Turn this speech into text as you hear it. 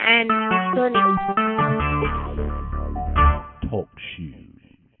and Sonia. Talk shoes.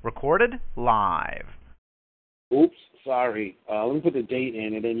 Recorded live. Oops, sorry. Let me put the date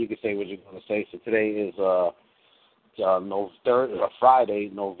in, and then you can say what you're going to say. So today is Friday,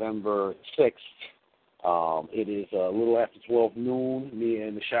 November 6th. It is a little after 12 noon. Me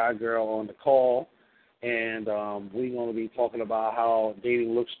and the shy girl on the call, and we're going to be talking about how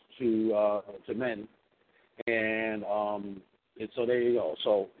dating looks to men. And so there you go.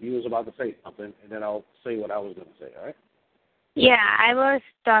 So you was about to say something, and then I'll say what I was going to say. All right? Yeah, I was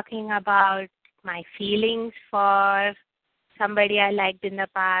talking about my feelings for somebody I liked in the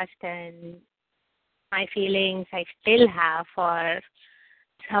past and my feelings I still have for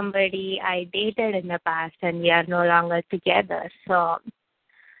somebody I dated in the past and we are no longer together. So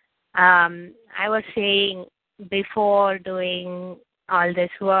I was saying before doing all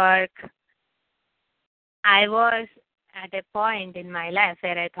this work, I was at a point in my life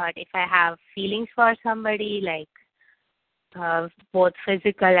where I thought if I have feelings for somebody, like both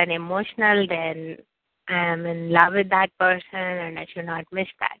physical and emotional, then I am in love with that person and I should not miss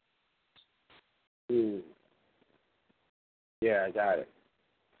that. Yeah, I got it.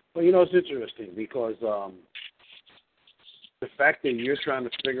 Well, it's interesting because the fact that you're trying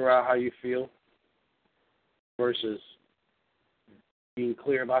to figure out how you feel versus being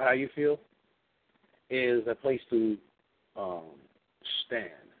clear about how you feel is a place to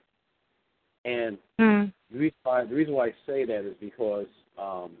stand. And the reason why I say that is because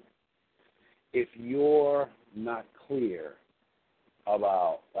if you're not clear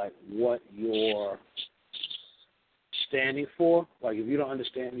about like what you're standing for, like if you don't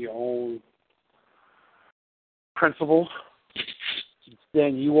understand your own principles,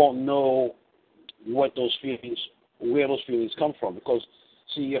 then you won't know what those feelings, where those feelings come from. Because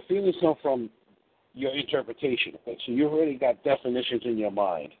see, your feelings come from your interpretation. Okay? So you've already got definitions in your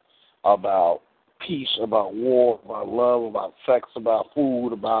mind about peace, about war, about love, about sex, about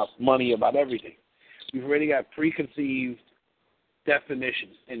food, about money, about everything. You've already got preconceived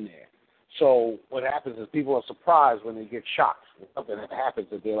definitions in there. So what happens is people are surprised when they get shocked when something that happens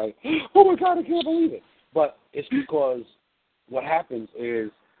that they're like, oh my God, I can't believe it. But it's because what happens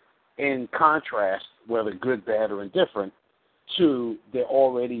is, in contrast, whether good, bad, or indifferent, to their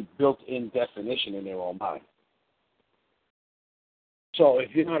already built-in definition in their own mind. So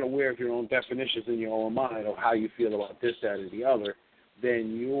if you're not aware of your own definitions in your own mind of how you feel about this, that, or the other,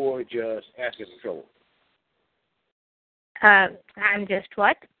 then you're just asking for trouble. I'm just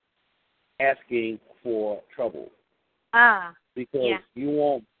what? Asking for trouble. Because you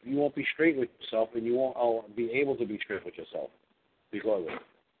won't be straight with yourself, and you won't be able to be straight with yourself because of it.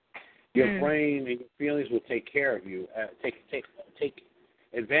 Your brain and your feelings will take care of you, take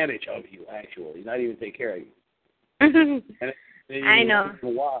advantage of you, actually, not even take care of you. And I know.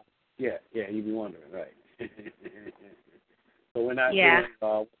 Why? Yeah, you'd be wondering, right? So we're not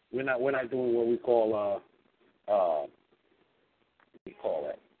doing what we call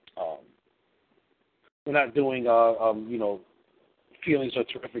we're not doing feelings are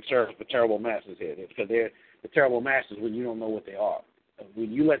terrific service for terrible masters here, because they're the terrible masters when you don't know what they are.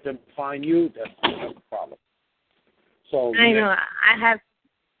 When you let them find you, that's a problem. So I know. I have.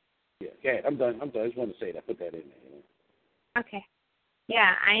 Yeah, I'm done. I just want to say that. Put that in there. Okay.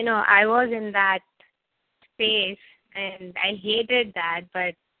 Yeah, I know. I was in that space, and I hated that,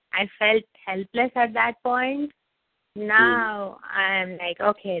 but I felt helpless at that point. Now I'm like,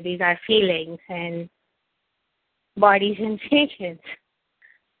 okay, these are feelings and body sensations.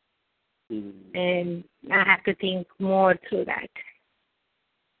 And I have to think more through that.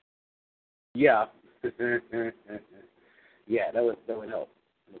 Yeah. Yeah, that would help.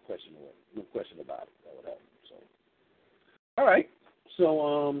 No question about it. That would help. So, all right.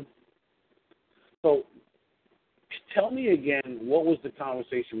 So tell me again, what was the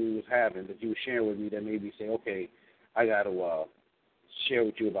conversation we was having that you were sharing with me that made me say, okay, I got to share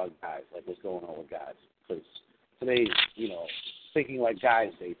with you about guys, like what's going on with guys, because today, thinking like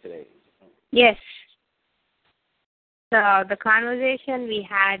guys day today. Yes. So the conversation we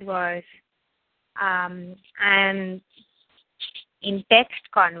had was, I'm in text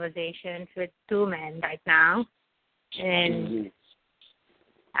conversations with two men right now, and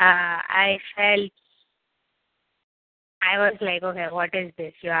I was like, okay, what is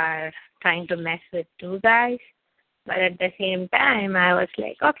this? You are trying to mess with two guys? But at the same time, I was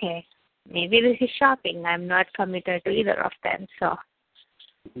like, okay, maybe this is shopping. I'm not committed to either of them, so.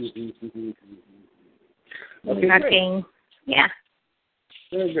 Okay, nothing. Great. Yeah.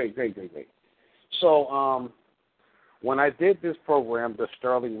 Great. So, when I did this program, the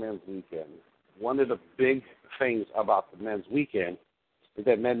Sterling Men's Weekend, one of the big things about the Men's Weekend is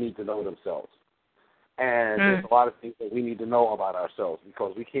that men need to know themselves. And there's a lot of things that we need to know about ourselves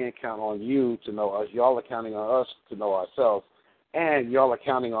because we can't count on you to know us. Y'all are counting on us to know ourselves, and y'all are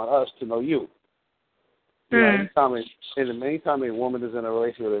counting on us to know you. You know, anytime a woman is in a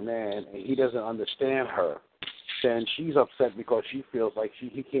relationship with a man and he doesn't understand her, then she's upset because she feels like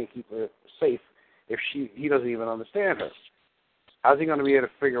he can't keep her safe if he doesn't even understand her. How's he going to be able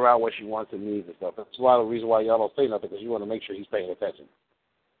to figure out what she wants and needs and stuff? That's a lot of the reason why y'all don't say nothing, because you want to make sure he's paying attention.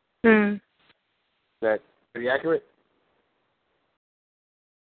 Is that pretty accurate?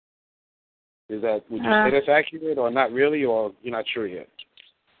 Would you say that's accurate or not really, or you're not sure yet?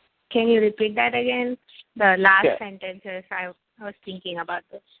 Can you repeat that again? The last sentences, I was thinking about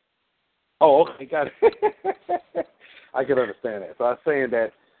this. Oh, okay, got it. I can understand that. So I was saying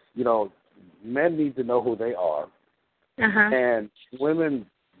that, you know, men need to know who they are, and women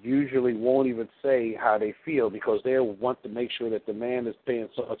usually won't even say how they feel because they want to make sure that the man is paying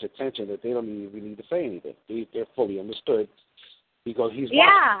so much attention that they don't even need to say anything. They're fully understood because he's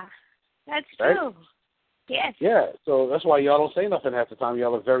watching. That's right? true. Yes. Yeah, so that's why y'all don't say nothing half the time.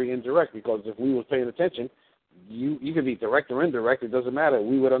 Y'all are very indirect because if we were paying attention, you can be direct or indirect. It doesn't matter.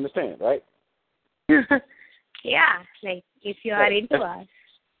 We would understand, right? Yeah, like if you are into us,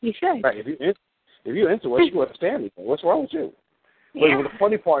 you should. Right. If you're into us, you understand me. What's wrong with you? Yeah. But the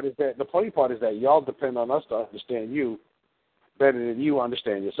funny part is that y'all depend on us to understand you better than you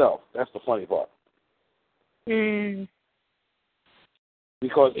understand yourself. That's the funny part.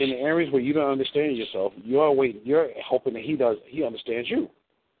 Because in the areas where you don't understand yourself, you're hoping that he understands you.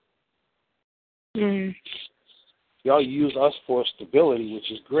 Y'all use us for stability, which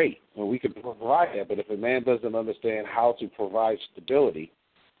is great, and we can provide that. But if a man doesn't understand how to provide stability,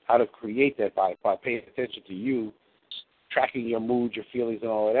 how to create that by paying attention to you, tracking your mood, your feelings, and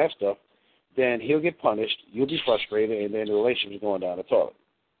all of that stuff, then he'll get punished, you'll be frustrated, and then the relationship is going down the toilet.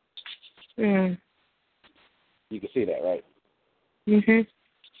 You can see that, right? Yeah.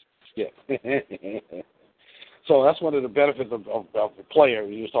 So that's one of the benefits of the player.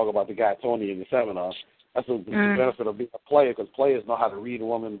 When you was talking about the guy Tony in the seminar, that's the benefit of being a player, because players know how to read a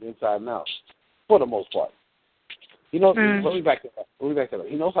woman inside and out, for the most part. He knows. Let me back that up.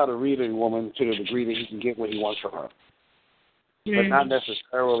 He knows how to read a woman to the degree that he can get what he wants from her, but not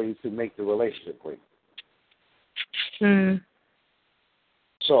necessarily to make the relationship great.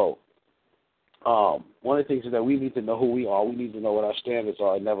 So, one of the things is that we need to know who we are. We need to know what our standards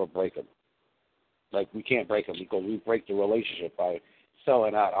are and never break them. Like, we can't break them because we break the relationship by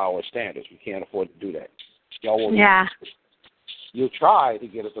selling out our standards. We can't afford to do that. Y'all won't. Yeah. You'll try to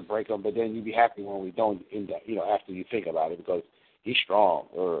get us to break them, but then you'll be happy when we don't. After you think about it, because he's strong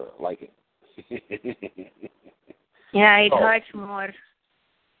or like it. Yeah, it hurts more.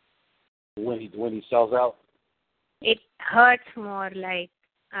 When he sells out. It hurts more. Like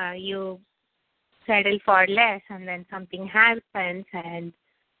you settle for less, and then something happens, and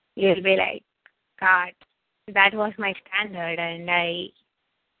you'll be like, God, that was my standard, and I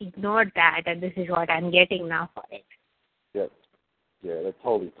ignored that, and this is what I'm getting now for it. Yeah, that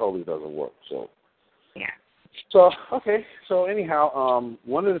totally doesn't work. So. Yeah. So, okay. So, anyhow,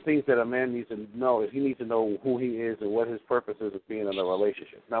 one of the things that a man needs to know is he needs to know who he is and what his purpose is of being in a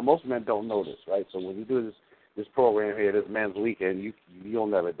relationship. Now, most men don't know this, right? So, when you do this program here, this Men's Weekend, you'll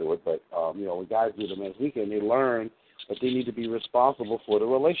never do it, but, when guys do the Men's Weekend, they learn that they need to be responsible for the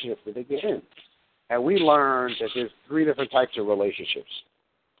relationships that they get in. And we learned that there's 3 different types of relationships.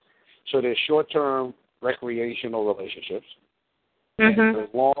 So, there's short-term recreational relationships.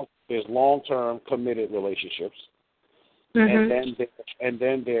 There's long-term committed relationships, and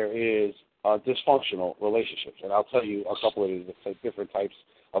then there is dysfunctional relationships, and I'll tell you a couple of the different types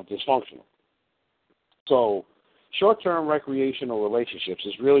of dysfunctional. So, short-term recreational relationships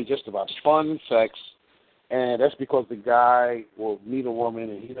is really just about fun and sex, and that's because the guy will meet a woman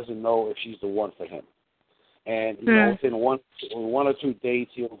and he doesn't know if she's the one for him, and within one or 2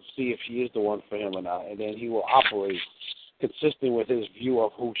 dates he'll see if she is the one for him or not, and then he will operate consistent with his view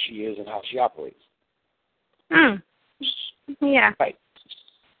of who she is and how she operates. Yeah. Right.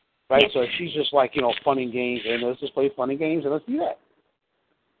 Yes. So she's just like, fun and games, and let's just play fun and games, and let's do that.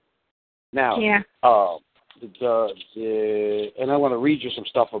 Now, and I want to read you some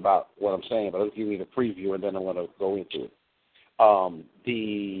stuff about what I'm saying, but I'll give you the preview, and then I want to go into it. How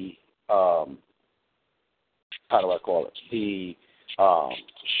do I call it? The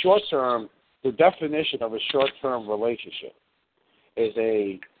short-term. The definition of a short-term relationship is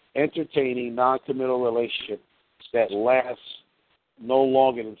a entertaining, non-committal relationship that lasts no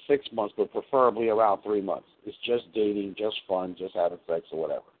longer than 6 months, but preferably around 3 months. It's just dating, just fun, just having sex or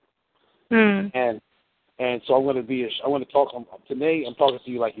whatever. And And so I want to talk today. I'm talking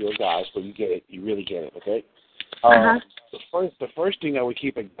to you like you're a guy, so you get it. You really get it, okay? The first thing that would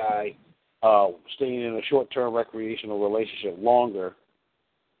keep a guy staying in a short-term recreational relationship longer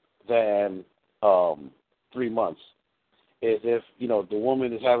than 3 months is if, the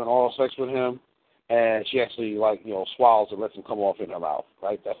woman is having oral sex with him and she actually, swallows and lets him come off in her mouth,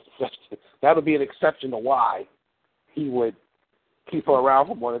 right? That would be an exception to why he would keep her around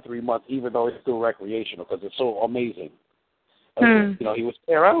for more than 3 months, even though it's still recreational, because it's so amazing. He would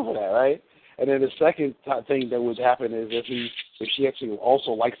stay around for that, right? And then the second thing that would happen is if she actually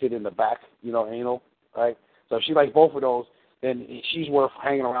also likes it in the back, anal, right? So if she likes both of those, then she's worth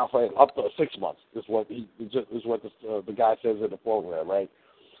hanging around for up to 6 months. Is what the guy says in the program, right?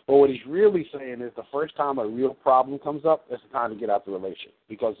 But what he's really saying is the first time a real problem comes up, it's the time to get out the relationship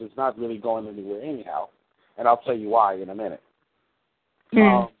because it's not really going anywhere anyhow. And I'll tell you why in a minute.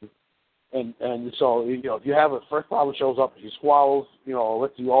 And so, if you have a first problem shows up, if you swallows,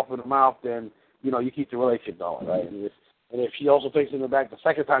 lets you off in the mouth, then, you keep the relationship going, right? And if she also takes it in the back the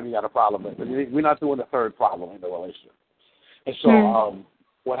second time you got a problem, we're not doing the third problem in the relationship. And so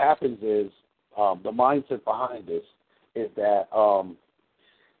what happens is the mindset behind this is that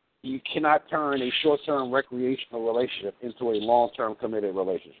you cannot turn a short-term recreational relationship into a long-term committed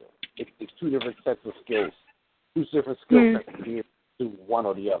relationship. It's two different sets of skills, two different skill sets to be able to do one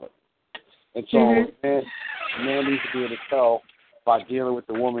or the other. And so a man needs to be able to tell by dealing with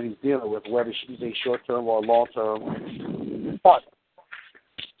the woman he's dealing with whether she's a short-term or a long-term partner.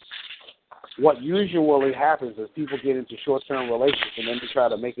 What usually happens is people get into short-term relationships and then they try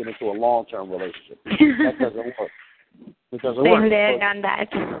to make it into a long-term relationship. That doesn't work. It doesn't work. Been there, done that.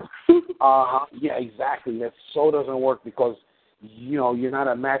 Yeah, exactly. That so doesn't work because you're not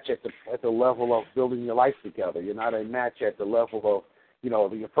a match at the level of building your life together. You're not a match at the level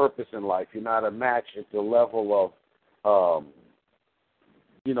of your purpose in life. You're not a match at the level of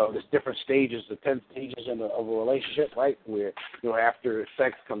there's different stages, the 10 stages of a relationship, right? Where after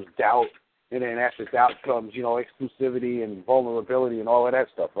sex comes doubt, and then after doubt comes exclusivity and vulnerability and all of that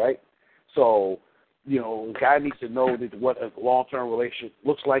stuff, right? So the guy needs to know what a long-term relationship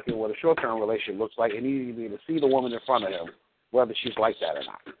looks like and what a short-term relationship looks like, and he needs to be able to see the woman in front of him, whether she's like that or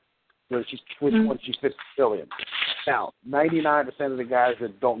not. Which one she fits still in. Now, 99% of the guys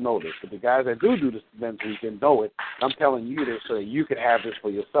that don't know this, but the guys that do this men's weekend know it. I'm telling you this so that you can have this for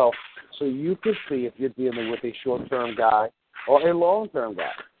yourself, so you can see if you're dealing with a short-term guy or a long-term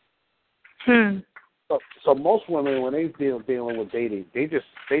guy. So most women, when they dealing with dating, they just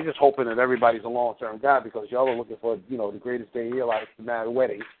hoping that everybody's a long-term guy because y'all are looking for the greatest day of your life, the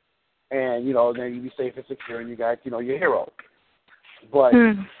wedding, and then you be safe and secure and you got your hero. But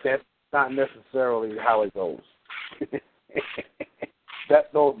that's not necessarily how it goes.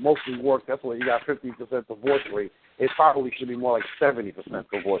 That don't mostly work. That's why you got 50% divorce rate. It probably should be more like 70%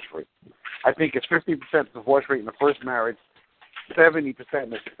 divorce rate. I think it's 50% divorce rate in the first marriage, 70% in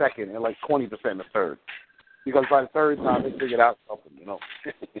the second, and like 20% in the third. Because by the third time they figured out something,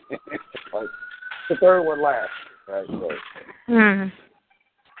 like, the third one last, right? So.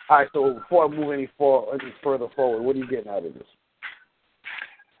 All right. So before I move any further forward, what are you getting out of this?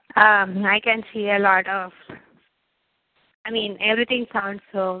 I can see a lot of. Everything sounds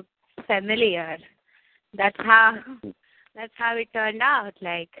so familiar. That's how it turned out.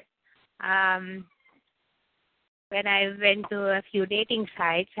 Like, when I went to a few dating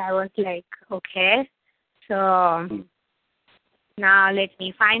sites, I was like, okay, so now let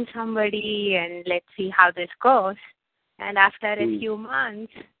me find somebody and let's see how this goes. And after a few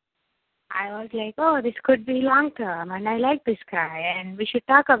months, I was like, oh, this could be long-term, and I like this guy, and we should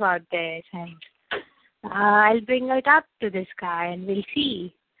talk about this, and I'll bring it up to this guy, and we'll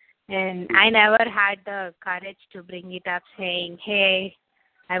see. And I never had the courage to bring it up saying, hey,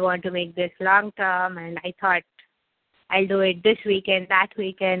 I want to make this long-term, and I thought I'll do it this weekend, that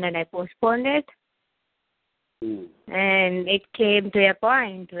weekend, and I postponed it. And it came to a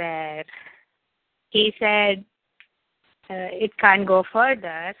point where he said it can't go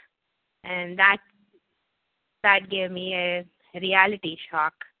further. And that gave me a reality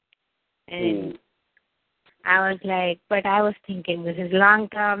shock. And I was like, but I was thinking this is long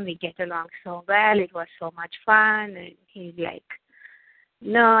term. We get along so well. It was so much fun. And he's like,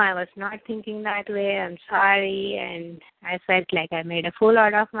 no, I was not thinking that way. I'm sorry. And I felt like I made a fool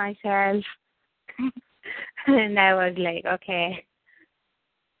out of myself. And I was like, okay,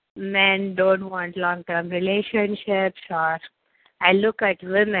 men don't want long-term relationships, or I look at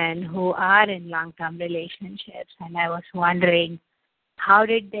women who are in long-term relationships, and I was wondering, how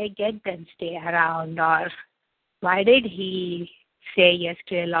did they get them stay around, or why did he say yes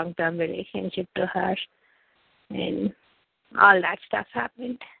to a long-term relationship to her? and all that stuff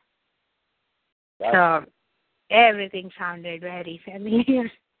happened. That's So everything sounded very familiar.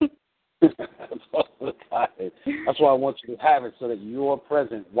 That's why I want you to have it so that you're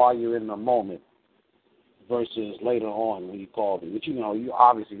present while you're in the moment versus later on when you call me. Which, you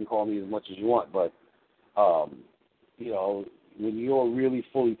obviously can call me as much as you want, but, when you're really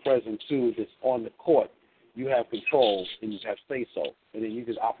fully present, too, it's on the court, you have control and you have say-so, and then you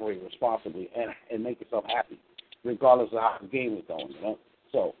can operate responsibly and make yourself happy, regardless of how the game is going,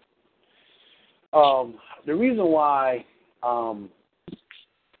 So, the reason why,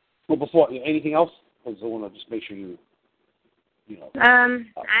 before anything else, because I want to just make sure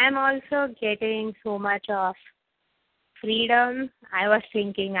I'm also getting so much of freedom. I was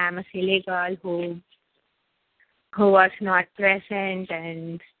thinking I'm a silly girl who was not present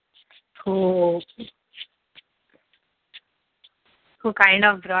and who kind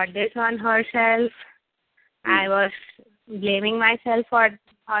of brought this on herself. I was blaming myself for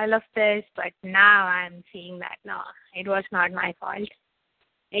all of this, but now I'm seeing that no, it was not my fault.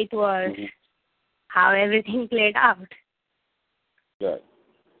 It was how everything played out. Good.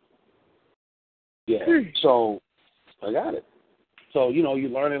 Yeah. So I got it. So you're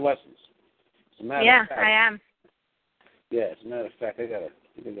learning lessons. Yeah, I am. Yeah, as a matter of fact, I got a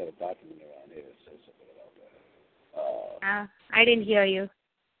document around here that says something about that. I didn't hear you.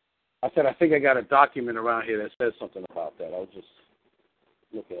 I said I think I got a document around here that says something about that. I was just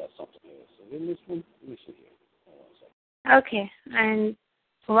looking at something here. So in this one, let me see here. Hold on a second. Okay, and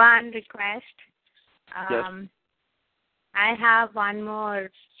one request. Yes. I have one more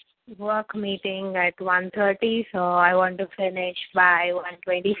work meeting at 1:30, so I want to finish by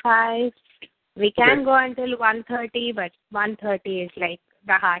 1:25. We can go until 1:30, but 1:30 is like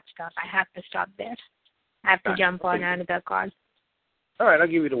the hard stop. I have to stop there. I have to jump on another call. All right, I'll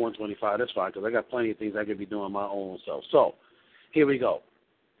give you the 1:25. That's fine, because I got plenty of things I could be doing my own self. So here we go.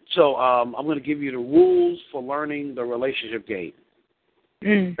 So I'm going to give you the rules for learning the relationship game.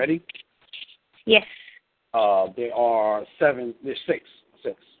 Ready? Yes. There are there's six.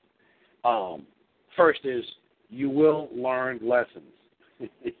 First is you will learn lessons.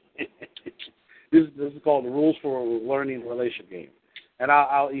 This is called the rules for learning the relationship game. And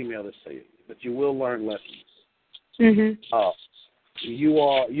I'll email this to you. But you will learn lessons. You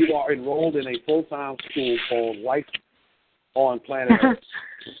are enrolled in a full-time school called Life on Planet Earth.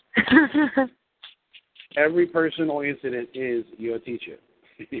 Every person or incident is your teacher.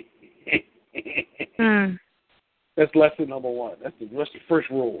 That's lesson number one. That's the first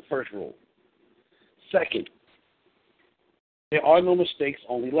rule. Second, there are no mistakes,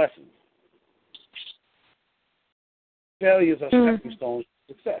 only lessons. Failures are stepping stones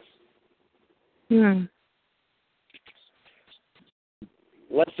to success.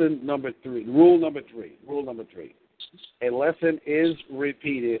 Lesson number three. Rule number three. A lesson is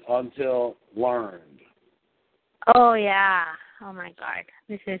repeated until learned. Oh, yeah. Oh, my God.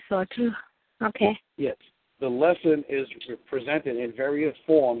 This is so true. Okay. Yes. The lesson is presented in various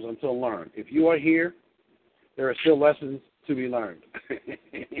forms until learned. If you are here, there are still lessons to be learned.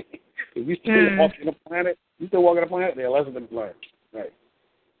 If you still walking the planet, there are lessons to be learned. Right.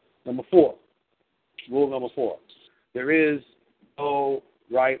 Rule number four. There is no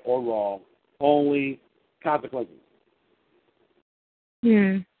right or wrong, only consequences.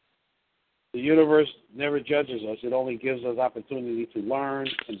 The universe never judges us. It only gives us opportunity to learn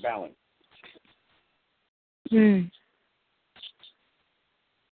and balance.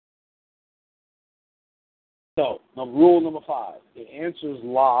 So, rule number 5, the answers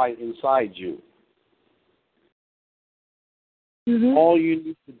lie inside you. All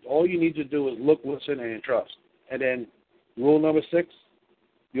you need to do is look, listen, and trust. And then rule number 6,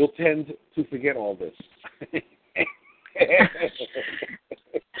 you'll tend to forget all this.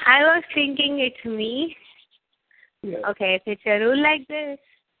 I was thinking it's me. Yeah. Okay, if it's a rule like this.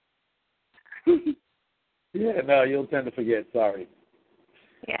 Yeah, no, you'll tend to forget. Sorry.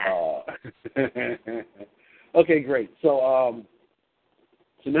 Yeah. Okay, great. So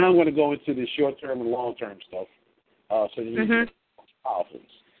now I'm going to go into the short-term and long-term stuff. So that you can powerful.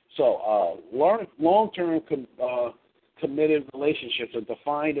 So long-term committed relationships are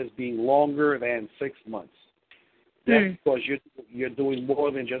defined as being longer than 6 months. That's because you're doing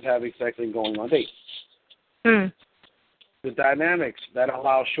more than just having sex and going on dates. The dynamics that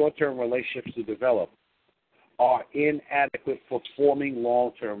allow short-term relationships to develop are inadequate for forming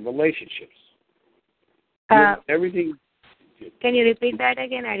long-term relationships. Everything. Can you repeat that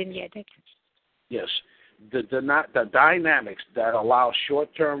again? I didn't get it. Yes. The dynamics that allow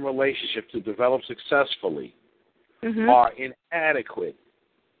short-term relationships to develop successfully are inadequate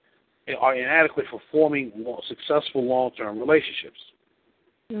are inadequate for forming successful long-term relationships.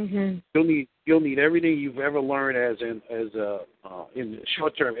 Mm-hmm. You'll need everything you've ever learned in the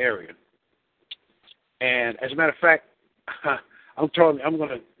short-term area. And as a matter of fact, I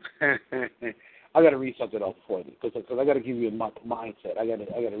got to read something else for you because I got to give you a mindset. I got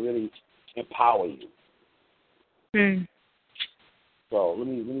to really empower you. Mm. So let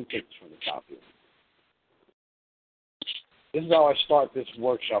me take this from the top here. This is how I start this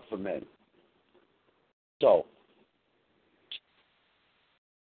workshop for men. So,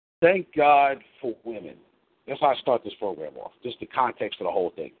 thank God for women. That's how I start this program off, just the context of the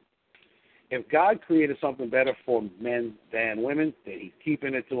whole thing. If God created something better for men than women, then he's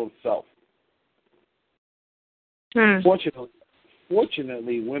keeping it to himself.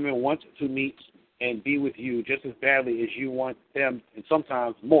 Fortunately, women want to meet and be with you just as badly as you want them, and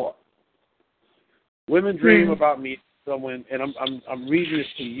sometimes more. Women dream about meeting someone, and I'm reading this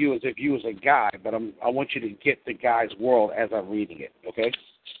to you as if you was a guy, but I want you to get the guy's world as I'm reading it. Okay?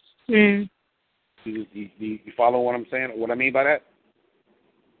 You follow what I'm saying? What I mean by that?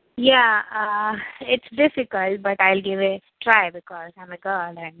 Yeah, it's difficult, but I'll give it a try because I'm a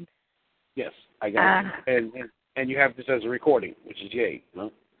girl and. Yes, I got it. And you have this as a recording, which is yay. Huh?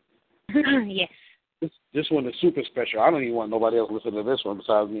 Yes. This one is super special. I don't even want nobody else listening to this one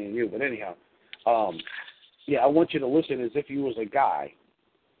besides me and you. But anyhow, I want you to listen as if you was a guy,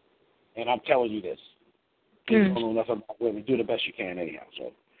 and I'm telling you this. You don't know nothing about women. Do the best you can anyhow.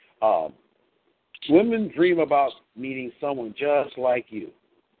 So, women dream about meeting someone just like you.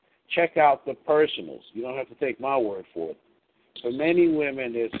 Check out the personals. You don't have to take my word for it. For many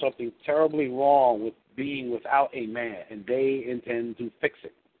women, there's something terribly wrong with being without a man, and they intend to fix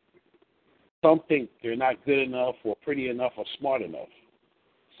it. Some think they're not good enough or pretty enough or smart enough.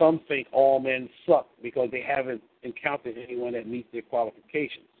 Some think all men suck because they haven't encountered anyone that meets their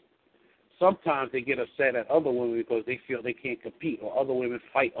qualifications. Sometimes they get upset at other women because they feel they can't compete or other women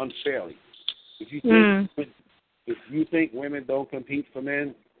fight unfairly. If you think women don't compete for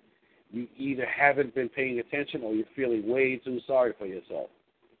men, you either haven't been paying attention or you're feeling way too sorry for yourself.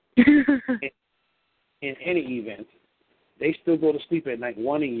 In any event, they still go to sleep at night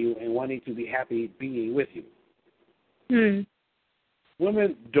wanting you and wanting to be happy being with you.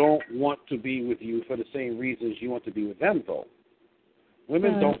 Women don't want to be with you for the same reasons you want to be with them, though.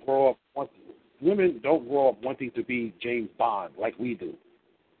 Women don't grow up wanting to be James Bond like we do.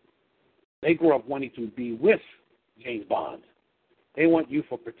 They grow up wanting to be with James Bond. They want you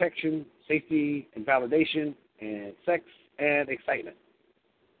for protection, safety, and validation, and sex and excitement.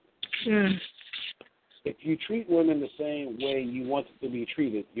 If you treat women the same way you want to be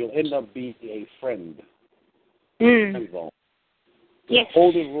treated, you'll end up being a friend. Yes. The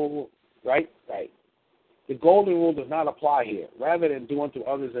golden rule, right? The golden rule does not apply here. Rather than do unto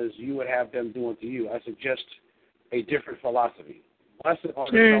others as you would have them do unto you, I suggest a different philosophy. Blessed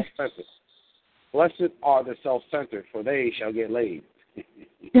are the self-centered. Blessed are the self-centered, for they shall get laid.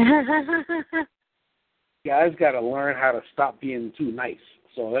 Guys got to learn how to stop being too nice.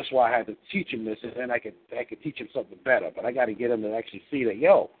 So that's why I had to teach him this, and then I could teach him something better. But I got to get him to actually see that,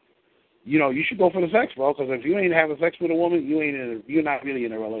 you should go for the sex, bro. Because if you ain't having sex with a woman, you're not really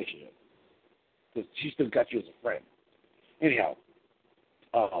in a relationship. Because she still got you as a friend. Anyhow,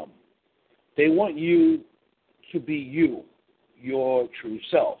 they want you to be you, your true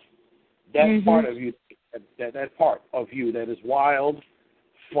self. That part of you, that part of you that is wild,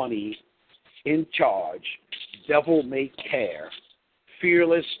 funny, in charge, devil-may-care,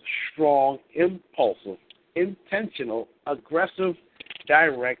 fearless, strong, impulsive, intentional, aggressive,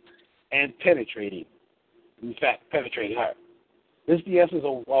 direct, and penetrating. In fact, penetrating her. This is the essence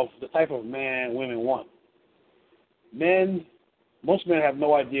of the type of man women want. Most men have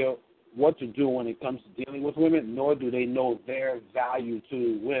no idea what to do when it comes to dealing with women, nor do they know their value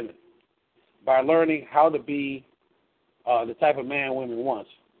to women. By learning how to be the type of man women want,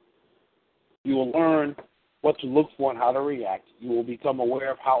 you will learn what to look for and how to react. You will become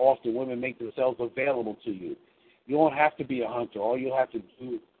aware of how often women make themselves available to you. You don't have to be a hunter. All you'll have to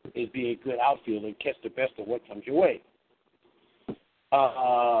do is be a good outfielder and catch the best of what comes your way.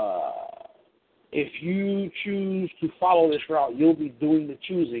 If you choose to follow this route, you'll be doing the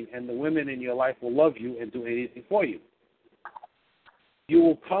choosing, and the women in your life will love you and do anything for you. You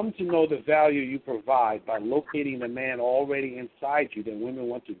will come to know the value you provide by locating the man already inside you that women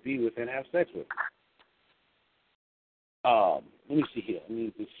want to be with and have sex with. Let me see here. Let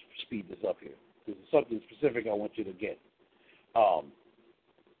me just speed this up here. There's something specific I want you to get.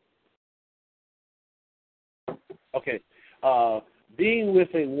 Being with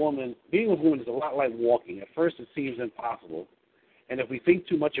women is a lot like walking. At first it seems impossible, And if we think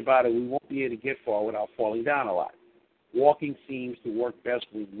too much about it, we won't be able to get far without falling down a lot. Walking seems to work best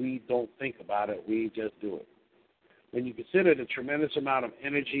when we don't think about it, we just do it. When you consider the tremendous amount of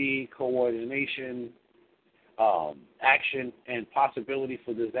energy, coordination, action, and possibility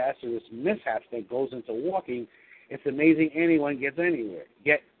for disastrous mishaps that goes into walking, it's amazing anyone gets anywhere.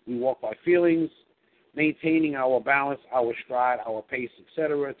 Yet we walk by feelings, maintaining our balance, our stride, our pace,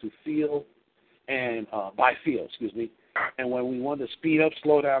 etc., to feel and by feel, And when we want to speed up,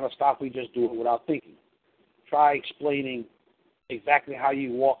 slow down, or stop, we just do it without thinking. Try explaining exactly how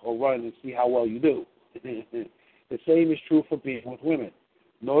you walk or run and see how well you do. The same is true for being with women.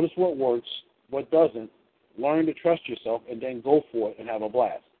 Notice what works, what doesn't, learn to trust yourself, and then go for it and have a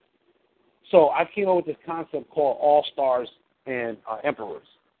blast. So I came up with this concept called All-Stars and Emperors.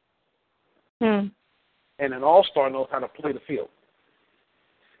 And an All-Star knows how to play the field.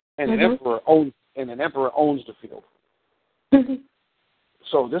 And an emperor owns the field.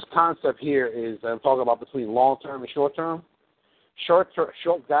 So this concept here is I'm talking about between long-term and short-term. Short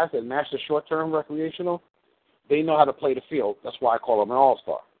guys that master short-term recreational, they know how to play the field. That's why I call them an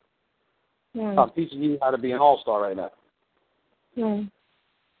all-star. I'm teaching you how to be an all-star right now.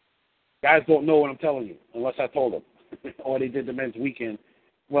 Guys don't know what I'm telling you unless I told them. Or they did the men's weekend.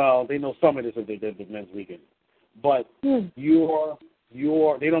 Well, they know some of this if they did the men's weekend. But they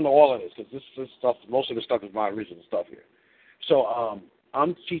don't know all of this because this stuff, most of the stuff is my original stuff here. So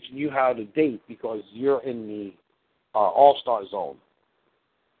I'm teaching you how to date because you're in the all-star zone.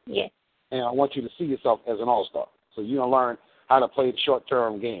 Yes. And I want you to see yourself as an all-star. So you're going to learn how to play the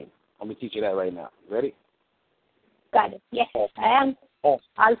short-term game. I'm going to teach you that right now. Ready? Got it. Yes, I am. All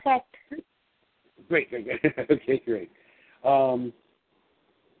set. Great. Okay, great. Okay,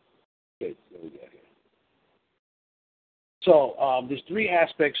 there we go. So there's three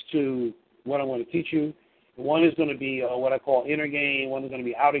aspects to what I want to teach you. One is going to be what I call inner game, one is going to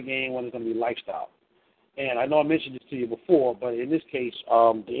be outer game, one is going to be lifestyle. And I know I mentioned this to you before, but in this case,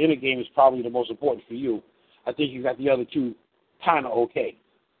 the inner game is probably the most important for you. I think you got the other two kind of okay.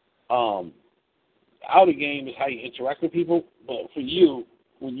 Outer game is how you interact with people, but for you,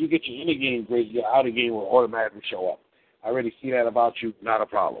 when you get your inner game great, your outer game will automatically show up. I already see that about you, not a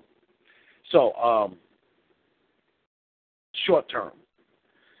problem. So, short term.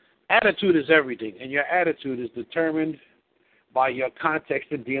 Attitude is everything, and your attitude is determined by your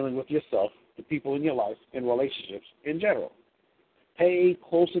context in dealing with yourself, the people in your life, and relationships in general. Pay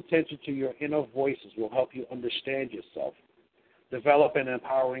close attention to your inner voices will help you understand yourself. Develop an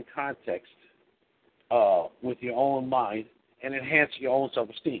empowering context with your own mind and enhance your own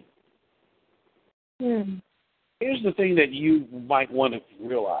self-esteem. Here's the thing that you might want to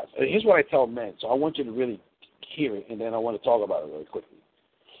realize. Here's what I tell men, so I want you to really hear it, and then I want to talk about it really quickly.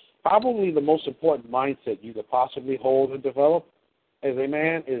 Probably the most important mindset you could possibly hold and develop as a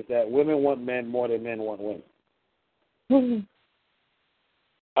man is that women want men more than men want women.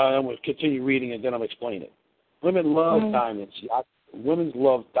 I'm going to continue reading, and then I'll explain it. Women love diamonds, yachts. Women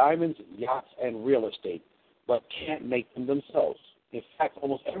love diamonds, yachts, and real estate, but can't make them themselves. In fact,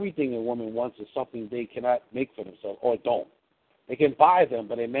 almost everything a woman wants is something they cannot make for themselves or don't. They can buy them,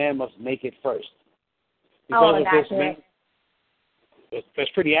 but a man must make it first. Because of this, man, that's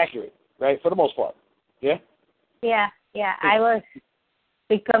pretty accurate, right, for the most part. Yeah? Yeah. I was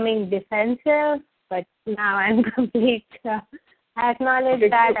becoming defensive, but now I'm complete. I acknowledge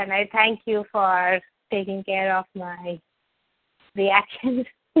that, and I thank you for taking care of my reactions.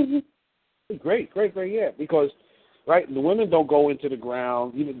 Great, yeah, because, right, the women don't go into the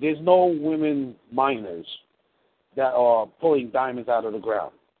ground. There's no women miners that are pulling diamonds out of the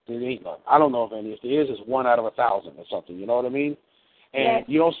ground. There ain't none. I don't know if any. If there is, it's 1 out of 1,000 or something. You know what I mean? And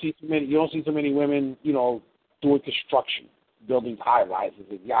you don't see too many women, doing construction, building high rises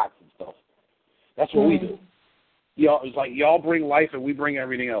and yachts and stuff. That's what we do. It's like y'all bring life and we bring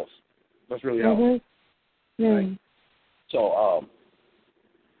everything else. That's really how. Right? So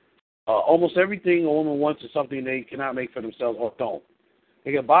almost everything a woman wants is something they cannot make for themselves or don't.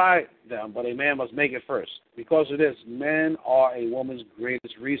 They can buy them, but a man must make it first. Because of this, men are a woman's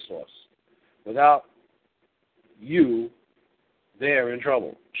greatest resource. Without you, they're in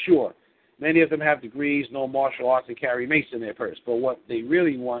trouble. Sure, many of them have degrees, know martial arts, and carry mace in their purse. But what they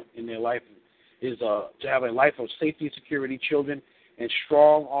really want in their life is to have a life of safety, security, children, and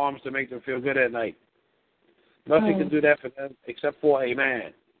strong arms to make them feel good at night. Nothing can do that for them except for a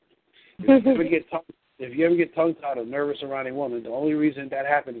man. If you ever get tongue-tied or nervous around a woman, the only reason that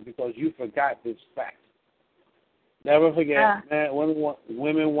happens is because you forgot this fact. Never forget, women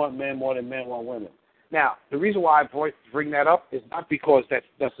want men more than men want women. Now, the reason why I bring that up is not because that's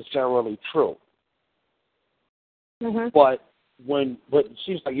necessarily true. But but it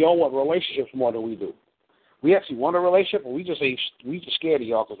seems like y'all want relationships more than we do. We actually want a relationship, but we just scared of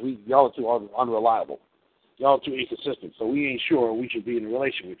y'all because y'all are too unreliable. Y'all are too inconsistent, so we ain't sure we should be in a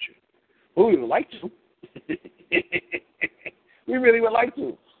relationship with you. But we would like to. We really would like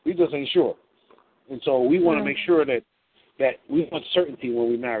to. We just ain't sure. And so we want to make sure that we want certainty when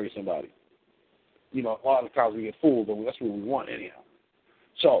we marry somebody. You know, a lot of times we get fooled, but that's what we want anyhow.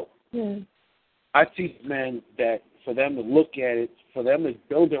 So I teach men that for them to look at it, for them to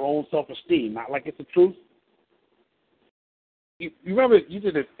build their own self-esteem, not like it's the truth. You remember, you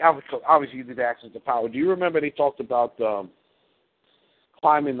did it, obviously you did the Access to Power. Do you remember they talked about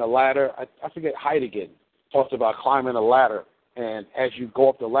climbing the ladder? I forget, Heidegger talked about climbing a ladder, and as you go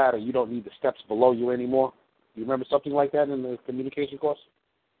up the ladder, you don't need the steps below you anymore. You remember something like that in the communication course?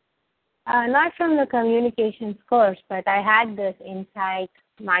 Not from the communications course, but I had this insight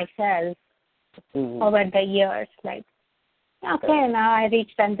myself over the years. Like, okay, now I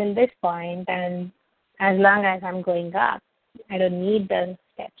reached until this point, and as long as I'm going up, I don't need the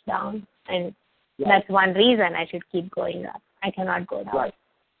steps down. And that's one reason I should keep going up. I cannot go down.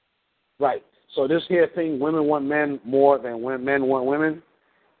 Right. So this here thing, women want men more than men want women,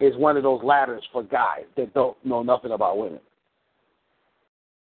 is one of those ladders for guys that don't know nothing about women.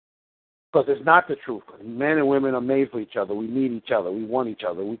 Because it's not the truth. Men and women are made for each other. We need each other. We want each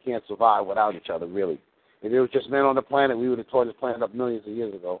other. We can't survive without each other, really. If it was just men on the planet, we would have torn this planet up millions of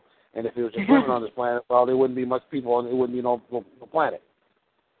years ago. And if it was just women on this planet, well, there wouldn't be much people and there wouldn't be no planet.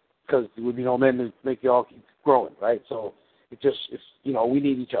 Because there would be no men to make you all keep growing, right? So it's we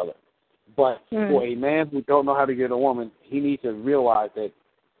need each other. But for a man who don't know how to get a woman, he needs to realize that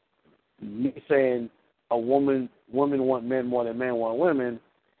me saying women want men more than men want women,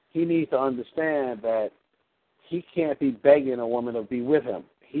 he needs to understand that he can't be begging a woman to be with him.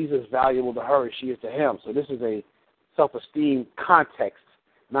 He's as valuable to her as she is to him. So this is a self-esteem context,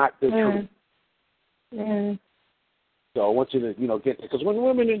 not the truth. So I want you to, get there. Because when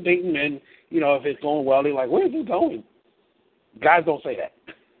women are dating men, if it's going well, they're like, where's it going? Guys don't say that.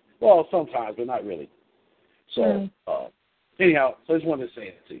 Well, sometimes, but not really. So, anyhow, so I just wanted to say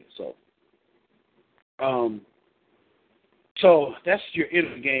it to you. So that's your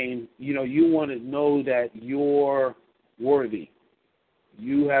inner game. You want to know that you're worthy.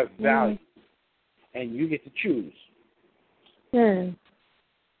 You have value. And you get to choose.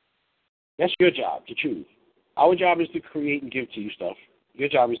 That's your job, to choose. Our job is to create and give to you stuff. Your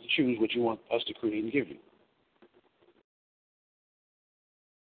job is to choose what you want us to create and give you.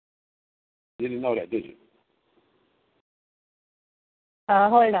 You didn't know that, did you?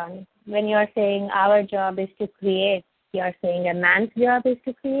 Hold on. When you're saying our job is to create, you're saying a man's job is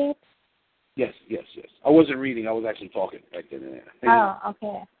to create? Yes. I wasn't reading. I was actually talking right then and there. Oh,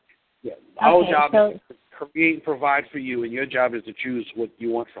 okay. Yeah. Our job is to create and provide for you, and your job is to choose what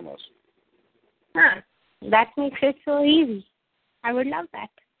you want from us. That makes it so easy. I would love that.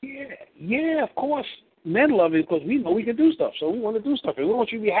 Yeah, of course. Men love it because we know we can do stuff, so we want to do stuff. And we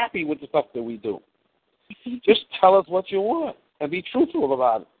want you to be happy with the stuff that we do. Just tell us what you want and be truthful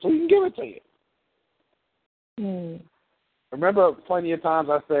about it so we can give it to you. Remember plenty of times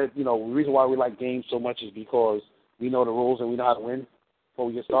I said, the reason why we like games so much is because we know the rules and we know how to win before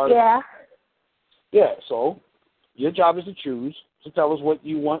we get started? Yeah, so your job is to choose, to tell us what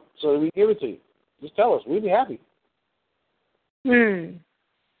you want so that we can give it to you. Just tell us. We'll be happy.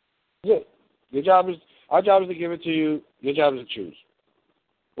 Yeah. Our job is to give it to you. Your job is to choose.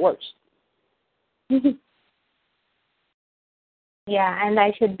 It works. Yeah, and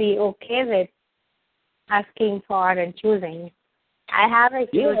I should be okay with asking for and choosing. I have a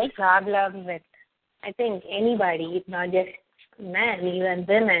huge problem with, I think, anybody, not just men, even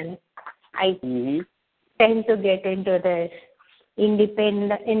women. I tend to get into this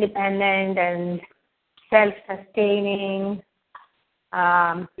independent and self-sustaining,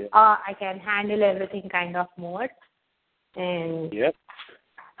 or I can handle everything kind of mode. And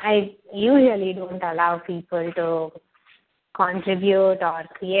I usually don't allow people to contribute or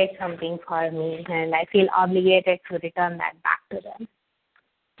create something for me, and I feel obligated to return that back to them.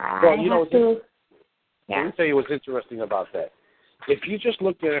 Well, let me tell you what's interesting about that. If you just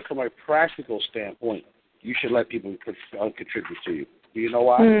look at it from a practical standpoint, you should let people contribute to you. Do you know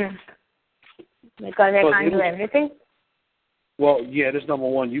why? Because I can't do everything? Well, yeah, that's number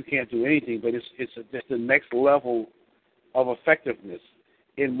one. You can't do anything, but it's the next level of effectiveness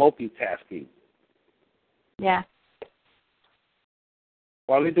in multitasking. Yeah.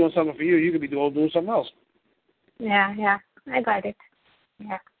 While they're doing something for you, you could be doing something else. Yeah, I got it.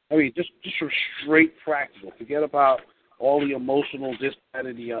 Yeah. I mean, just for straight practical. Forget about all the emotional, this, that,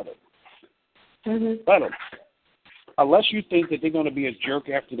 and the other. Let them. unless you think that they're going to be a jerk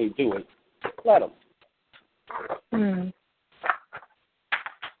after they do it, let them. Mm.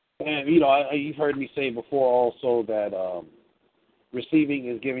 And, you've heard me say before also that receiving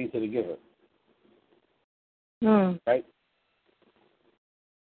is giving to the giver. Right?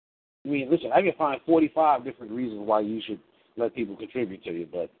 I mean, listen, I can find 45 different reasons why you should let people contribute to you,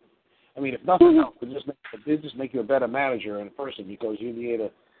 but, I mean, if nothing else, it just make you a better manager and a person because you'll be able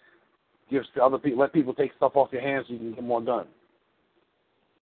to give to other people, let people take stuff off your hands so you can get more done.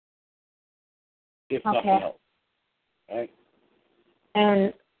 If nothing else. Right?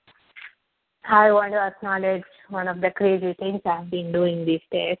 And I want to acknowledge one of the crazy things I've been doing these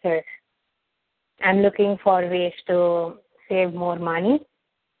days is I'm looking for ways to save more money.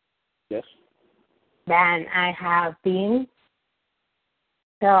 Yes. Than I have been.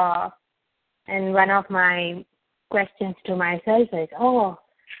 So, and one of my questions to myself is,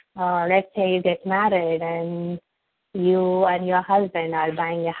 let's say you get married and you and your husband are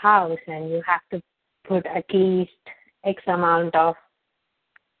buying a house and you have to put at least X amount of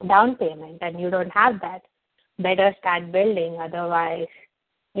down payment and you don't have that. Better start building, otherwise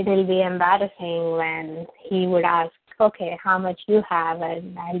it will be embarrassing when he would ask, okay, how much you have?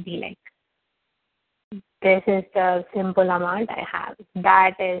 And I'll be like, this is the simple amount I have.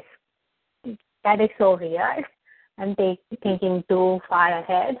 That is so weird. I'm thinking too far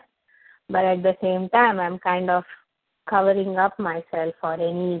ahead. But at the same time, I'm kind of covering up myself for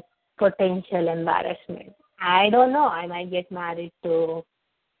any potential embarrassment. I don't know. I might get married to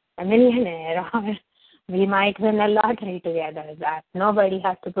a millionaire or we might win a lottery together. That nobody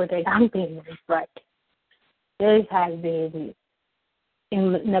has to put a down payment. But this has been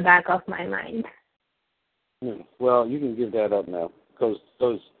in the back of my mind. Well, you can give that up now because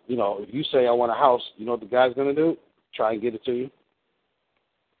if you say I want a house, you know what the guy's going to do? Try and get it to you.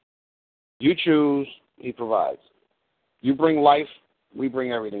 You choose, he provides. You bring life, we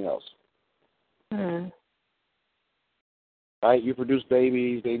bring everything else. Right? You produce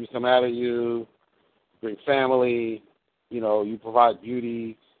babies come out of you, bring family, you provide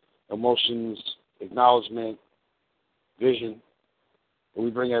beauty, emotions, acknowledgement, vision, and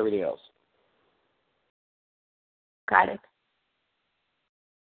we bring everything else. Got it.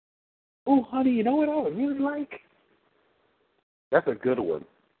 Oh, honey, you know what I would really like? That's a good one.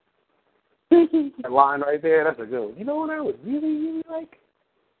 That line right there, that's a good one. You know what I would really, really like?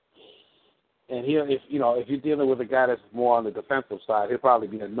 And if you're dealing with a guy that's more on the defensive side, he'll probably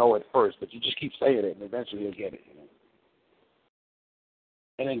be a no at first, but you just keep saying it, and eventually he'll get it.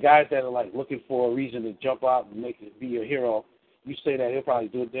 And then guys that are like looking for a reason to jump out and be your hero, you say that they'll probably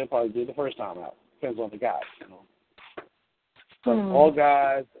do it the first time out. Depends on the guy, All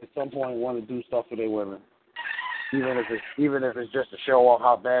guys at some point want to do stuff for their women, even if it's just to show off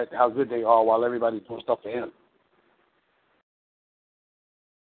how good they are while everybody's doing stuff for him.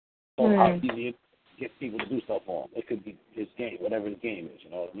 So how easy it gets people to do stuff for him. It could be his game, whatever his game is.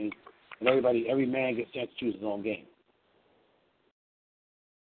 You know what I mean? And every man gets a chance to choose his own game.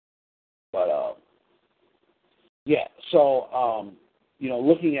 But So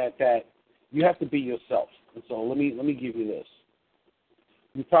looking at that, you have to be yourself. And so let me give you this.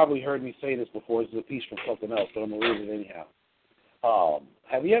 You probably heard me say this before. This is a piece from something else, but I'm gonna read it anyhow.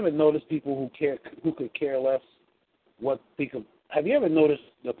 Have you ever noticed people who could care less what people? Have you ever noticed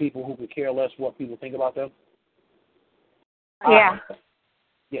the people who could care less what people think about them? Yeah.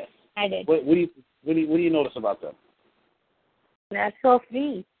 Yes. I did. What do you notice about them? That's so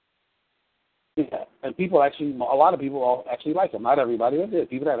free. Yeah, and a lot of people actually like them. Not everybody, but there are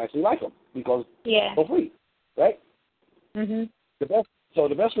people that actually like them because they're so free, right? Mhm. The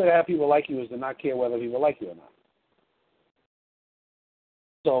best way to have people like you is to not care whether people like you or not.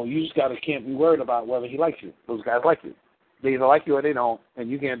 So you just can't be worried about whether he likes you. Those guys like you. They either like you or they don't, and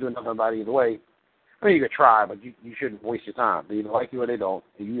you can't do nothing about it either way. I mean, you could try, but you shouldn't waste your time. They either like you or they don't.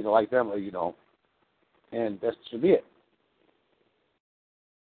 And you either like them or you don't. And that should be it.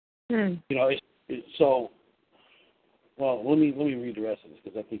 Well, let me read the rest of this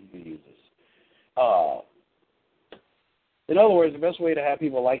because I think you can use this. In other words, the best way to have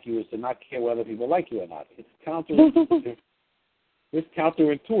people like you is to not care whether people like you or not. It's counterintuitive.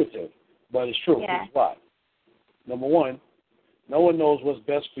 But it's true. Yeah. Here's why. Number one, no one knows what's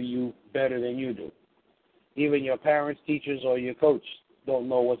best for you better than you do. Even your parents, teachers, or your coach don't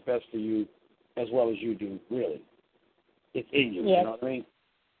know what's best for you as well as you do, really. It's in you, yes. You know what I mean?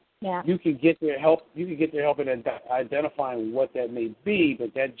 Yeah. You can get their help in identifying what that may be,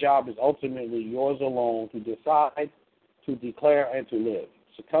 but that job is ultimately yours alone to decide, to declare, and to live.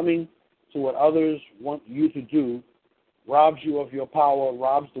 Succumbing to what others want you to do robs you of your power,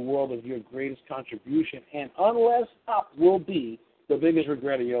 robs the world of your greatest contribution, and unless up will be the biggest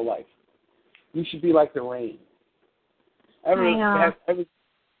regret of your life. You should be like the rain. You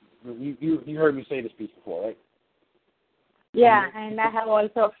heard me say this piece before, right? Yeah, and I have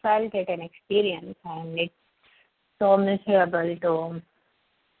also felt it and experienced, and it's so miserable to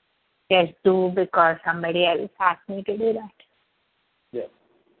just do because somebody else asked me to do that. Yeah.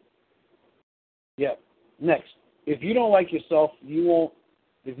 Yeah. Next, if you don't like yourself, you won't.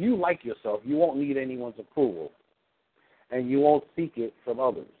 If you like yourself, you won't need anyone's approval, and you won't seek it from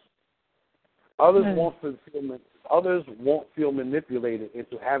others. Others won't feel manipulated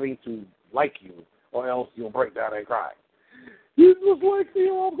into having to like you, or else you'll break down and cry. You just like me,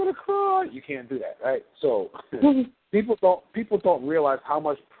 I'm gonna cry. You can't do that, right? So people don't realize how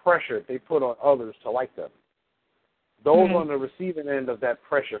much pressure they put on others to like them. Those on the receiving end of that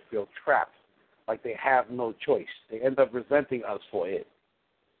pressure feel trapped, like they have no choice. They end up resenting us for it.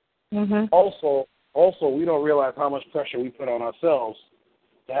 Also, we don't realize how much pressure we put on ourselves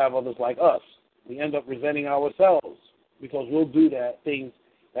to have others like us. We end up resenting ourselves because we'll do things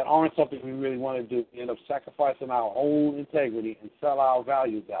that aren't something we really want to do. We end up sacrificing our own integrity and sell our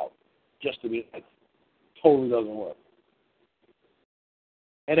values out just to be like. Totally doesn't work.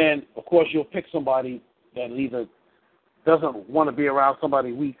 And then, of course, you'll pick somebody that either doesn't want to be around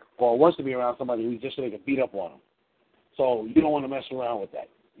somebody weak or wants to be around somebody weak just so they can beat up on them. So you don't want to mess around with that.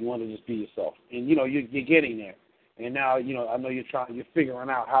 You want to just be yourself. And, you're getting there. And now, I know you're figuring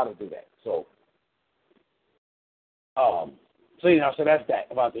out how to do that. So that's that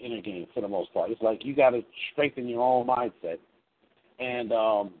about the inner game for the most part. It's like you got to strengthen your own mindset. And,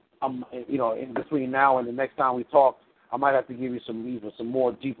 in between now and the next time we talk, I might have to give you some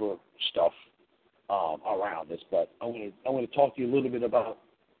more deeper stuff around this. But I want to talk to you a little bit about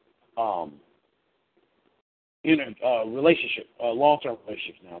long-term relationships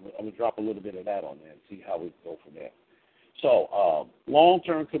now. I'm going to drop a little bit of that on there and see how we go from there. So,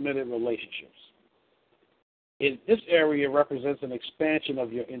 long-term committed relationships. This area represents an expansion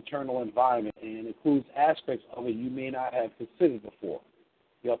of your internal environment and includes aspects of it you may not have considered before,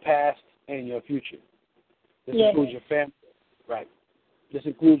 your past and your future. This includes your family, right? This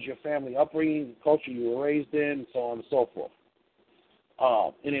includes your family upbringing, the culture you were raised in, and so on and so forth.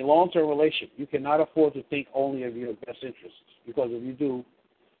 In a long-term relationship, you cannot afford to think only of your best interests, because if you do,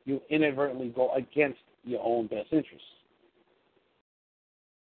 you inadvertently go against your own best interests.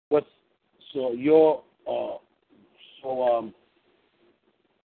 What's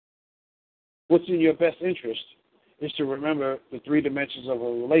in your best interest is to remember the three dimensions of a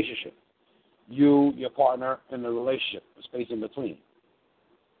relationship: you, your partner, and the relationship, the space in between.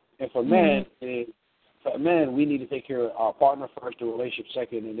 And for men, we need to take care of our partner first, the relationship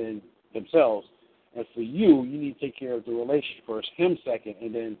second, and then themselves. And for you, you need to take care of the relationship first, him second,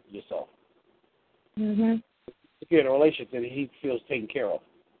 and then yourself. Take care of the relationship, then he feels taken care of.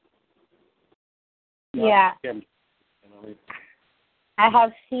 Yeah. I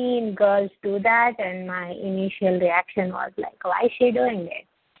have seen girls do that, and my initial reaction was like, why is she doing it?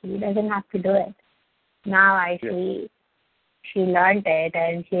 She doesn't have to do it. Now I see she learned it,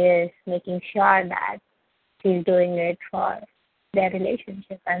 and she is making sure that she's doing it for their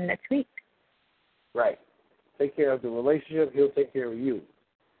relationship, and that's sweet. Right. Take care of the relationship, he'll take care of you.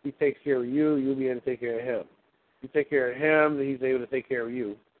 He takes care of you, you'll be able to take care of him. You take care of him, then he's able to take care of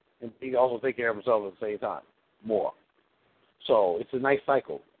you, and he can also take care of himself at the same time, more. So it's a nice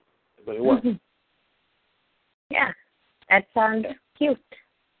cycle, but it works. Yeah, that sounds cute.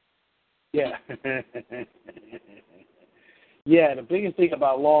 Yeah. Yeah, the biggest thing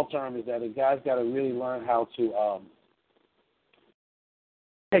about long-term is that a guy's got to really learn how to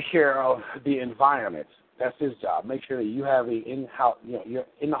take care of the environment. That's his job. Make sure that you have a in-house, you're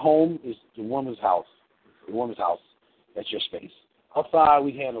in the home is the woman's house. The woman's house, that's your space. Outside,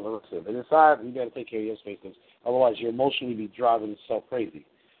 we handle the rest of it. Inside, you got to take care of your space, because otherwise you'll emotionally be driving yourself crazy.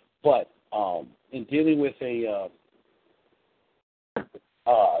 But in dealing with the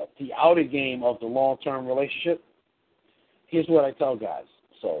outer game of the long-term relationship, here's what I tell guys.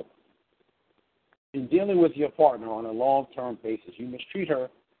 So, in dealing with your partner on a long-term basis, you must treat her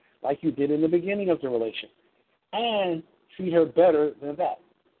like you did in the beginning of the relationship, and treat her better than that.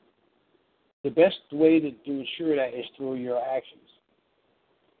 The best way to ensure that is through your actions.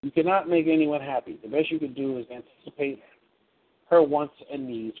 You cannot make anyone happy. The best you can do is anticipate her wants and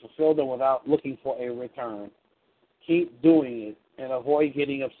needs, fulfill them without looking for a return. Keep doing it, and avoid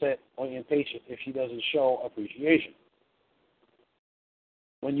getting upset or impatient if she doesn't show appreciation.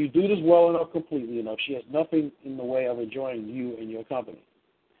 When you do this well enough, completely enough, she has nothing in the way of enjoying you and your company.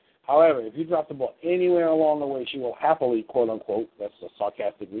 However, if you drop the ball anywhere along the way, she will happily, quote unquote, that's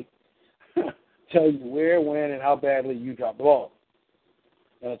sarcastically, tell you where, when, and how badly you dropped the ball.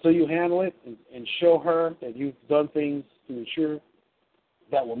 And until you handle it and show her that you've done things to ensure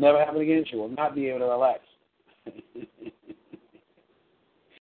that will never happen again, she will not be able to relax.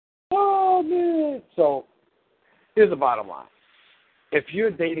 Oh, man. So here's the bottom line. If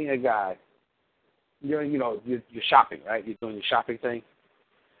you're dating a guy, you're shopping, right? You're doing your shopping thing.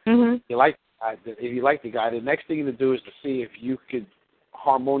 Mm-hmm. If you like the guy, the next thing to do is to see if you could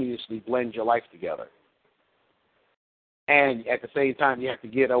harmoniously blend your life together. And at the same time, you have to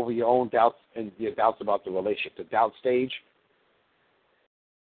get over your own doubts and your doubts about the relationship, the doubt stage.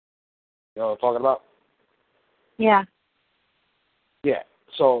 You know what I'm talking about? Yeah. Yeah.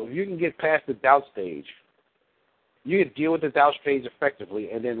 So if you can get past the doubt stage, you can deal with the doubt stage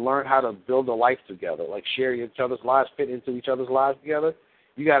effectively and then learn how to build a life together, like share each other's lives, fit into each other's lives together.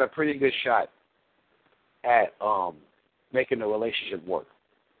 You got a pretty good shot at making the relationship work.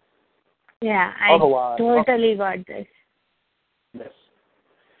 Yeah, I totally got this. Yes.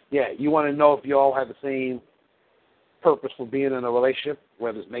 Yeah, you want to know if you all have the same purpose for being in a relationship,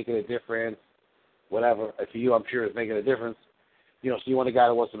 whether it's making a difference, whatever. For you, I'm sure it's making a difference. So you want a guy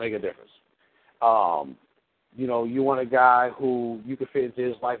that wants to make a difference. You want a guy who you can fit into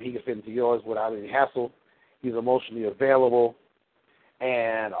his life, he can fit into yours without any hassle. He's emotionally available.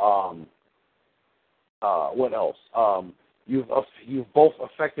 And what else? You've both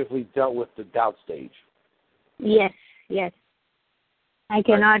effectively dealt with the doubt stage. Yes. I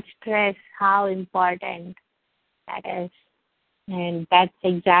cannot stress how important that is. And that's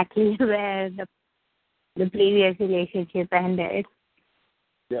exactly where the previous relationship ended.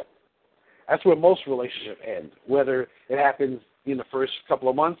 Yeah. That's where most relationships end, whether it happens in the first couple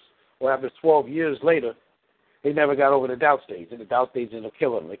of months or happens 12 years later. They never got over the doubt stage, and the doubt stage ended up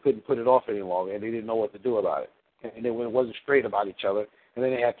killing them. They couldn't put it off any longer, and they didn't know what to do about it. And then when it wasn't straight about each other, and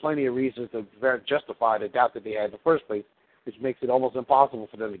then they had plenty of reasons to justify the doubt that they had in the first place, which makes it almost impossible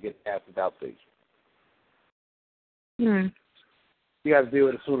for them to get past the doubt stage. You got to deal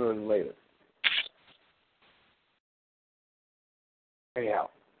with it sooner than later. Anyhow,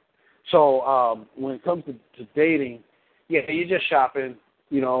 so when it comes to dating, yeah, you're just shopping.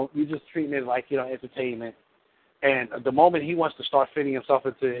 You're just treating it like entertainment. And the moment he wants to start fitting himself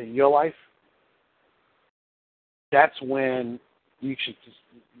into your life, that's when you should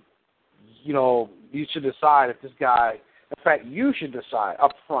you should decide if this guy, in fact, you should decide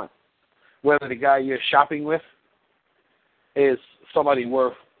up front whether the guy you're shopping with is somebody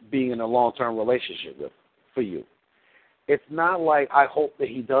worth being in a long-term relationship with for you. It's not like I hope that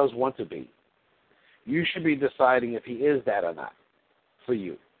he does want to be. You should be deciding if he is that or not for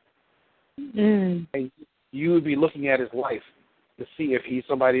you. And you would be looking at his life to see if he's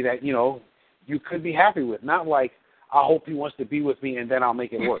somebody that, you could be happy with. Not like, I hope he wants to be with me and then I'll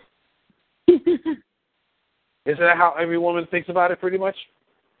make it work. Isn't that how every woman thinks about it pretty much?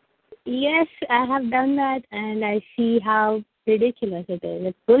 Yes, I have done that, and I see how ridiculous it is.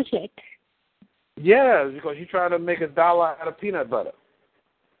 It's bullshit. Yeah, because you're trying to make $1 out of peanut butter.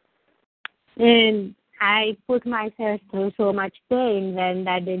 And I put myself through so much pain when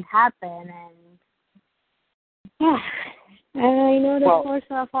that didn't happen, and I know the source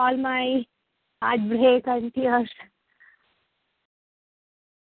of all my heartbreak and tears.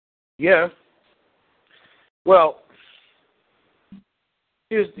 Yeah. Well,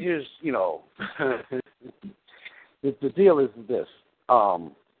 here's the deal is this.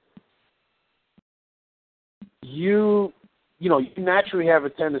 You naturally have a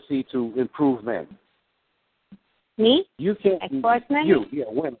tendency to improve men. Me? You can. Women?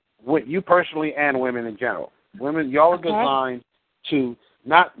 Women. You personally and women in general. Women, y'all are designed to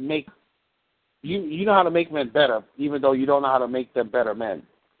not make. You know how to make men better, even though you don't know how to make them better men.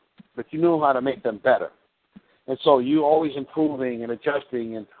 But you know how to make them better. And so you're always improving and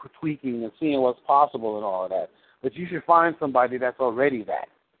adjusting and tweaking and seeing what's possible and all of that. But you should find somebody that's already that,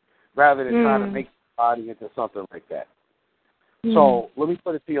 rather than trying to make somebody into something like that. So let me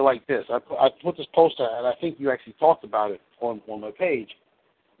put it to you like this. I put this poster, and I think you actually talked about it on my page.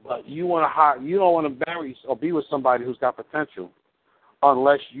 But you don't want to marry or be with somebody who's got potential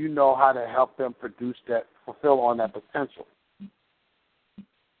unless you know how to help them fulfill on that potential.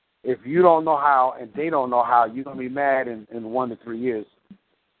 If you don't know how and they don't know how, you're going to be mad in 1 to 3 years.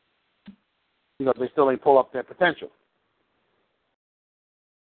 They still ain't pull up their potential.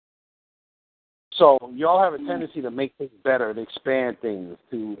 So y'all have a tendency to make things better, to expand things,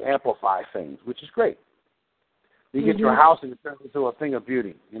 to amplify things, which is great. You get your house and it turns into a thing of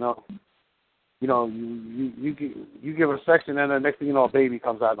beauty, You know, you give her sex, and then the next thing you know, a baby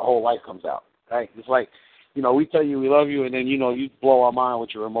comes out, and the whole life comes out, right? It's like, you know, we tell you we love you, and then, you know, you blow our mind with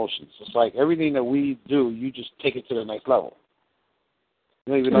your emotions. It's like everything that we do, you just take it to the next level.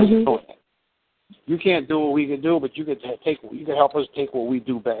 You don't even know you're doing that. You can't do what we can do, but you can help us take what we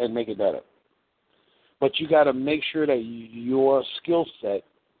do and make it better. But you got to make sure that your skill set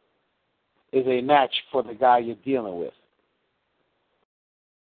is a match for the guy you're dealing with.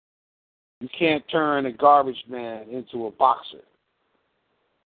 You can't turn a garbage man into a boxer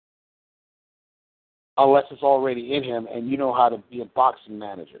unless it's already in him and you know how to be a boxing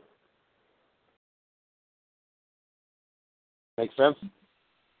manager. Make sense?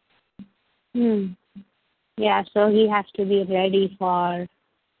 Yeah, so he has to be ready for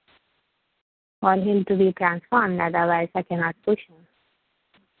him to be transformed, otherwise I cannot push him.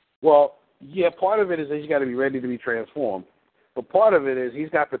 Well, yeah, part of it is that he's got to be ready to be transformed. But part of it is he's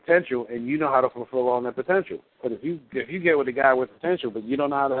got potential, and you know how to fulfill on that potential. But if you get with a guy with potential, but you don't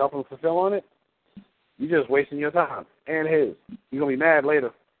know how to help him fulfill on it, you're just wasting your time and his. You're going to be mad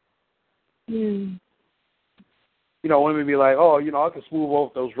later. You know, women be like, oh, you know, I can smooth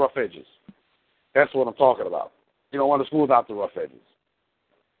off those rough edges. That's what I'm talking about. You don't want to smooth out the rough edges.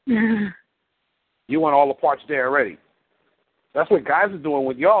 You want all the parts there already. That's what guys are doing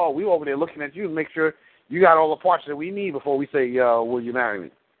with y'all. We over there looking at you to make sure you got all the parts that we need before we say, will you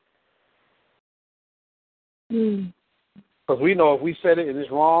marry me? Because we know if we said it and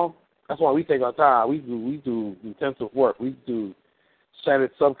it's wrong, that's why we take our time. We do intensive work. We do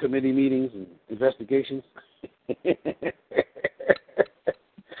Senate subcommittee meetings and investigations.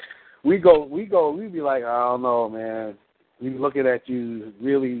 we be like, I don't know, man. We looking at you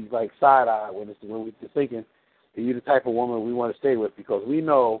really like side-eye when we're thinking that you're the type of woman we want to stay with, because we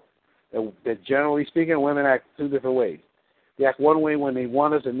know that generally speaking, women act two different ways. They act one way when they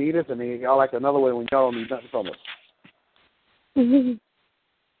want us and need us, and y'all act another way when y'all don't need nothing from us.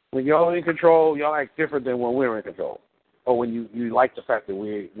 When y'all are in control, y'all act different than when we're in control, or when you like the fact that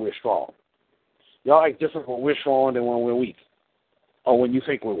we're strong. Y'all act different when we're strong than when we're weak, or when you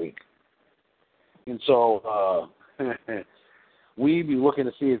think we're weak. And so we be looking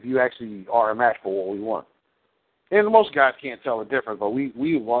to see if you actually are a match for what we want. And most guys can't tell the difference, but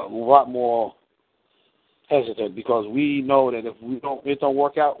we a lot more hesitant, because we know that if it don't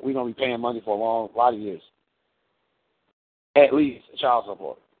work out, we're gonna be paying money for a lot of years, at least child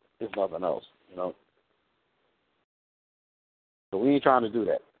support, if nothing else, you know. So we ain't trying to do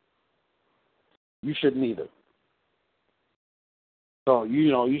that. You shouldn't either. So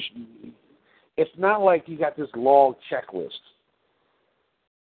it's not like you got this long checklist.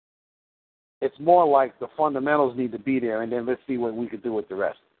 It's more like the fundamentals need to be there, and then let's see what we could do with the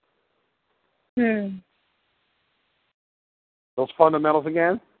rest. Those fundamentals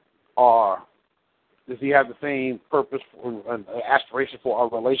again are: does he have the same purpose and aspiration for our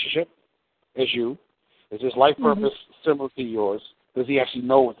relationship as you? Is his life purpose similar to yours? Does he actually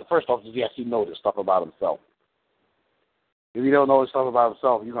know? First off, does he actually know this stuff about himself? If you don't know this stuff about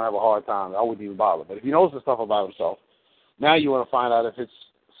himself, you're going to have a hard time. I wouldn't even bother. But if he knows the stuff about himself, now you want to find out if it's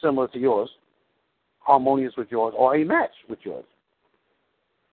similar to yours, harmonious with yours, or a match with yours.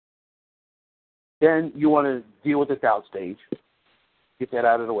 Then you want to deal with the doubt stage, get that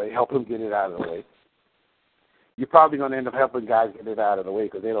out of the way, help him get it out of the way. You're probably going to end up helping guys get it out of the way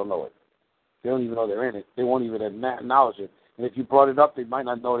because they don't know it. They don't even know they're in it. They won't even acknowledge it. And if you brought it up, they might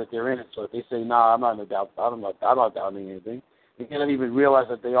not know that they're in it. So if they say, nah, I'm not in a doubt, I'm not doubting anything, they can't even realize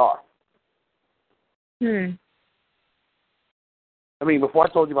that they are. I mean, before I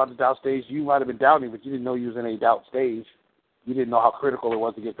told you about the doubt stage, you might have been doubting, but you didn't know you was in a doubt stage. You didn't know how critical it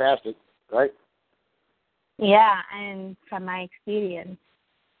was to get past it, right? Yeah, and from my experience.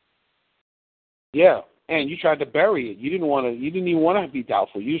 Yeah, and you tried to bury it. You didn't even want to be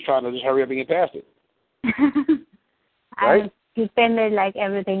doubtful. You was trying to just hurry up and get past it. Right? I pretended like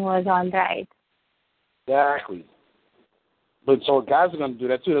everything was all right. Exactly. But so guys are going to do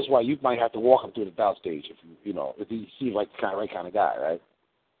that too. That's why you might have to walk him through the doubt stage if he seems like the right kind of guy, right?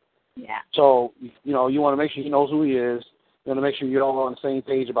 Yeah. So you want to make sure he knows who he is. You want to make sure you're all on the same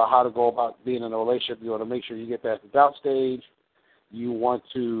page about how to go about being in a relationship. You want to make sure you get past the doubt stage. You want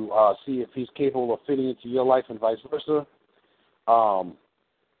to see if he's capable of fitting into your life and vice versa.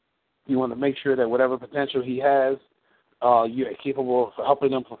 You want to make sure that whatever potential he has, you're capable of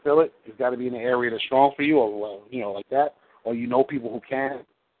helping him fulfill it. It's got to be in an area that's strong for you, or like that, or people who can.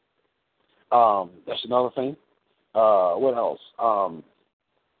 That's another thing. What else?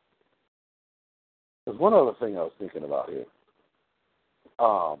 There's one other thing I was thinking about here.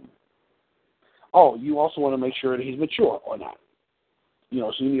 You also want to make sure that he's mature or not.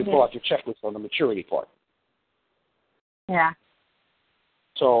 So you need to pull out your checklist on the maturity part. Yeah.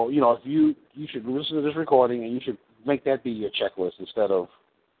 So, if you should listen to this recording and you should make that be your checklist instead of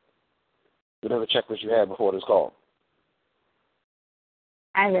whatever checklist you had before this call.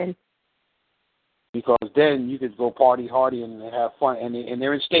 I will. Because then you could go party hardy and have fun, and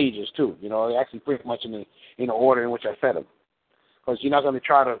they're in stages too. They're actually pretty much in the order in which I fed them. Because you're not going to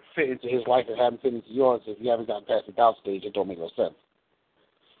try to fit into his life and have him fit into yours if you haven't gotten past the doubt stage. It don't make no sense.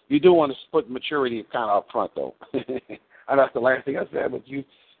 You do want to put maturity kind of up front, though. And that's the last thing I said, but you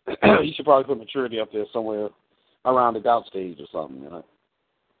should probably put maturity up there somewhere around the doubt stage or something.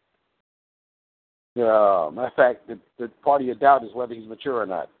 Matter of fact, the part of your doubt is whether he's mature or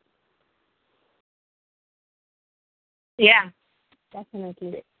not. Yeah,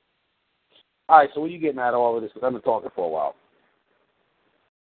 definitely. All right, so what are you getting out of all of this? Because I've been talking for a while.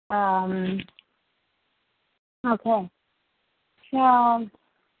 Okay. So,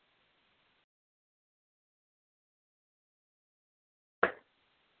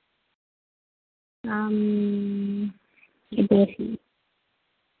 let me see.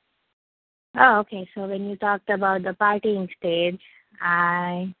 Oh, okay. So when you talked about the partying stage,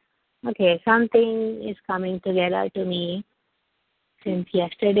 something is coming together to me since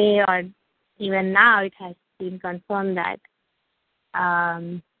yesterday, or even now it has been confirmed that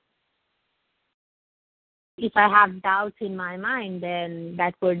if I have doubts in my mind, then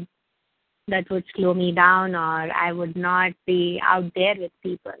that would slow me down, or I would not be out there with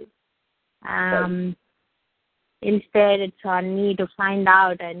people. Instead, it's on me to find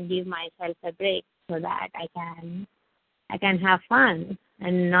out and give myself a break so that I can have fun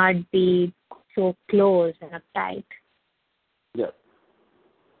and not be so close and uptight. Yeah.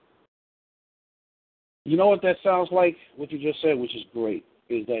 You know what that sounds like? What you just said, which is great,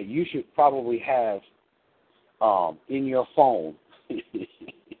 is that you should probably have in your phone,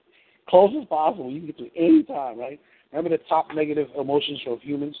 close as possible. You can get to it any time, right? Remember the top negative emotions for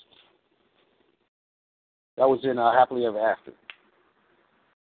humans? That was in Happily Ever After.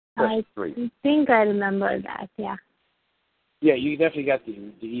 I think I remember that, yeah. Yeah, you definitely got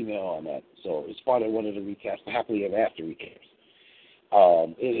the email on that. So it's part of one of the recaps, the Happily Ever After recaps.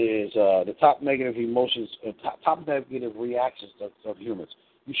 It is the top negative emotions, top negative reactions of humans.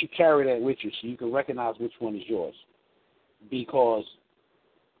 You should carry that with you so you can recognize which one is yours. Because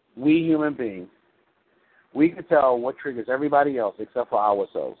we human beings, we can tell what triggers everybody else except for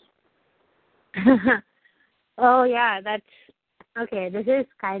ourselves. Oh, yeah, that's okay. This is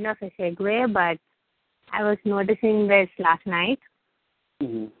kind of a segue, but I was noticing this last night.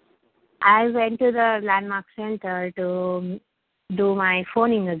 Mm-hmm. I went to the Landmark Center to do my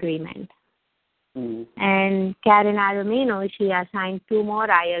phoning agreement. Mm-hmm. And Karen Alomino, she assigned 2 more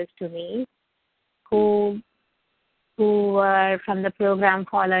IELTS to me who were from the program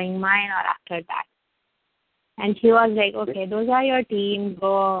following mine or after that. And she was like, okay, those are your team.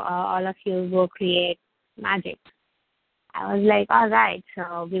 Go, all of you go create magic. I was like, all right.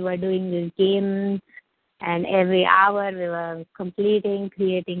 So we were doing this game, and every hour we were creating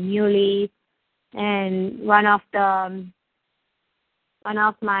new leads. And one of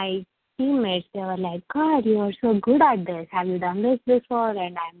my teammates, they were like, God, you are so good at this. Have you done this before?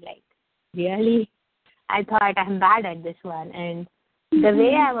 And I'm like, really? I thought I'm bad at this one. And the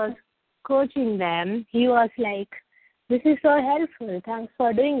way I was coaching them, he was like, this is so helpful. Thanks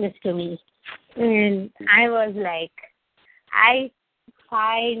for doing this to me. And I was like, I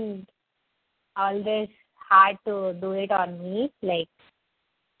find all this hard to do it on me. Like,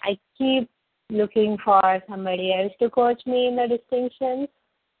 I keep looking for somebody else to coach me in the distinctions.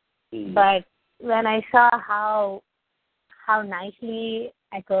 Mm-hmm. But when I saw how nicely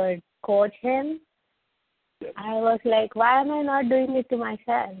I could coach him, I was like, why am I not doing it to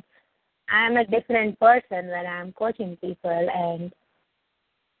myself? I am a different person when I'm coaching people, and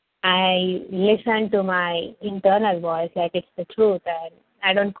I listen to my internal voice like it's the truth, and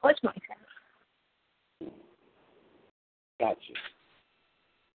I don't coach myself. Gotcha.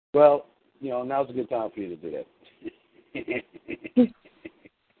 Well, now's a good time for you to do that.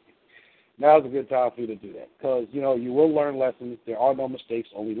 Now's a good time for you to do that because, you will learn lessons. There are no mistakes,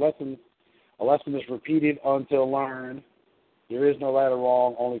 only lessons. A lesson is repeated until learned. There is no right or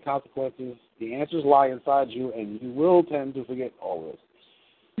wrong, only consequences. The answers lie inside you, and you will tend to forget all this.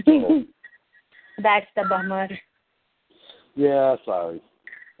 So, that's the bummer. Yeah, sorry.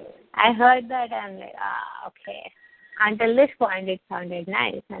 I heard that and like, okay. Until this point, it sounded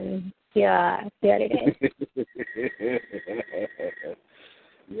nice, and here it is.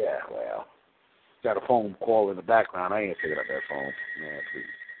 Yeah, well, got a phone call in the background. I ain't figured out that phone. Yeah, please.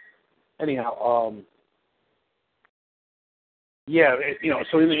 Anyhow, Yeah,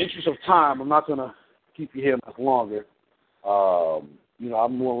 so in the interest of time, I'm not going to keep you here much longer.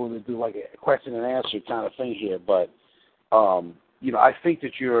 I'm more willing to do like a question and answer kind of thing here, but, I think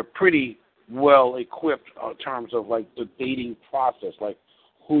that you're pretty well equipped in terms of like the dating process, like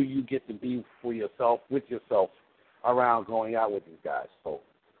who you get to be for yourself, with yourself, around going out with these guys. So,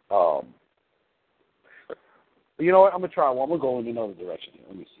 you know what? I'm going to try one. I'm going to go in another direction here.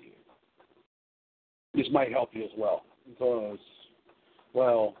 Let me see. This might help you as well because,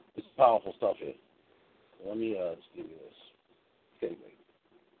 well, it's powerful stuff here. So let me just give you this. Okay, wait.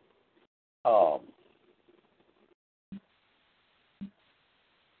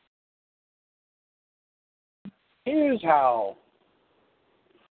 Here's how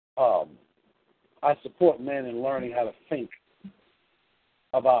I support men in learning how to think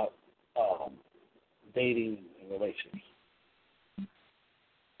about dating and relationships.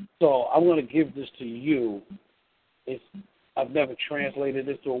 So I'm going to give this to you. I've never translated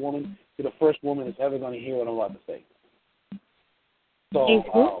this to a woman. You're the first woman that's ever going to hear what I'm about to say.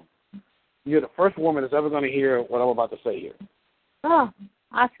 So you're the first woman that's ever going to hear what I'm about to say here. Oh,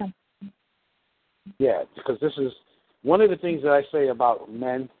 awesome. Yeah, because this is one of the things that I say about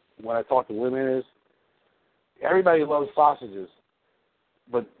men when I talk to women is everybody loves sausages,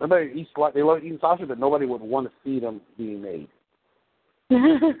 but they love eating sausages, but nobody would want to see them being made.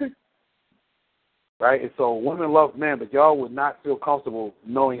 Right? And so women love men, but y'all would not feel comfortable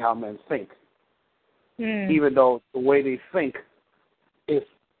knowing how men think. Even though the way they think, if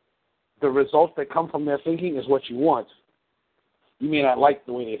the results that come from their thinking is what you want, you may not like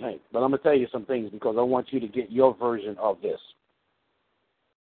the way they think. But I'm going to tell you some things because I want you to get your version of this.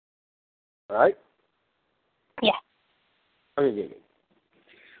 All right? Yeah. Okay, good.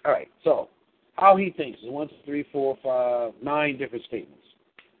 All right, so how he thinks is 1, 2, 3, 4, 5, 9 different statements.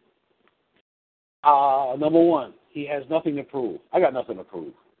 Number 1, he has nothing to prove. I got nothing to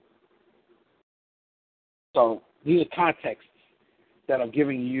prove. So these are contexts that I'm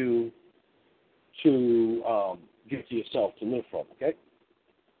giving you to give to yourself to live from, okay?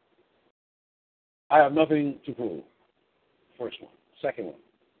 I have nothing to prove. First one. Second one.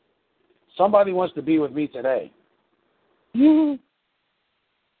 Somebody wants to be with me today. I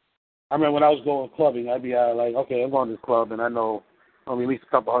remember when I was going clubbing, I'd be like, okay, I'm going to this club, and I know only at least a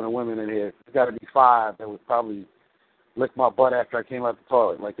couple hundred women in here. There's got to be 5 that would probably lick my butt after I came out the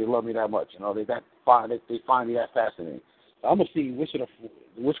toilet. Like, they love me that much. They find me that fascinating. So I'm going to see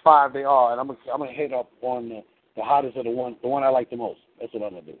which 5 they are, and I'm gonna hit up on the hottest of the one I like the most. That's what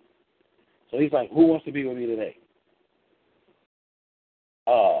I'm going to do. So he's like, who wants to be with me today?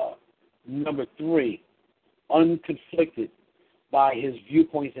 Number 3, unconflicted by his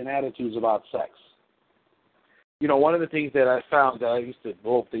viewpoints and attitudes about sex. One of the things that I found that used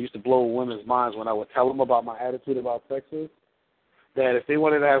to blow women's minds when I would tell them about my attitude about sex is that if they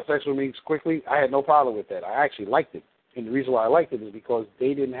wanted to have sex with me quickly, I had no problem with that. I actually liked it. And the reason why I liked it is because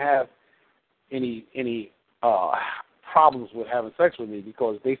they didn't have any problems with having sex with me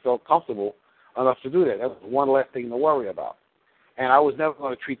because they felt comfortable enough to do that. That was one less thing to worry about. And I was never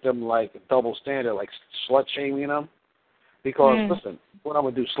going to treat them like a double standard, like slut-shaming them. Because, listen, what I'm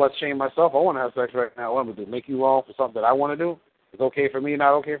going to do, slut-shame myself? I want to have sex right now. What I'm going to do, make you wrong for something that I want to do? It's okay for me,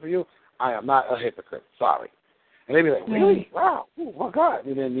 not okay for you? I am not a hypocrite. Sorry. And they'd be like, really? Wow. Oh, my God.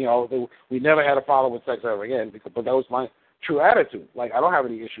 And then, we never had a problem with sex ever again, but that was my true attitude. Like, I don't have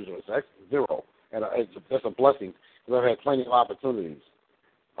any issues with sex, 0. And that's a blessing because I've had plenty of opportunities,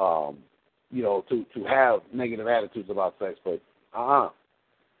 to have negative attitudes about sex. But, I'm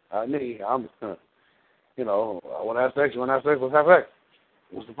just going to, I want to have sex, you want to have sex, let's have sex.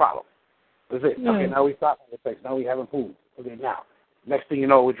 What's the problem? That's it. Okay, now we stop having sex. Now we having food. Okay, now. Next thing you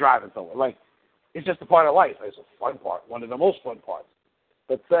know, we're driving somewhere. Like, it's just a part of life. It's a fun part, one of the most fun parts.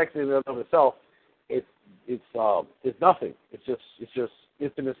 But sex in and of itself, it's nothing. It's just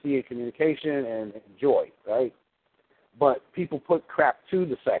intimacy and communication and joy, right? But people put crap to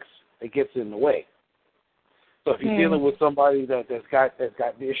the sex that gets in the way. So if you're dealing with somebody that's got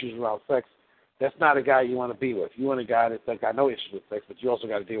the issues around sex, that's not a guy you want to be with. You want a guy that's got no issues with sex, but you also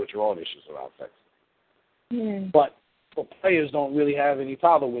got to deal with your own issues around sex. But players don't really have any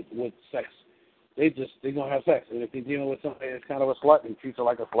problem with sex. They're going to have sex. And if they're dealing with somebody that's kind of a slut, he treats her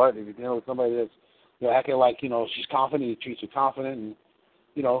like a slut. If you're dealing with somebody that's acting like, she's confident, he treats her confident. And,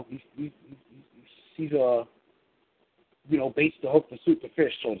 he sees baits the hook to suit the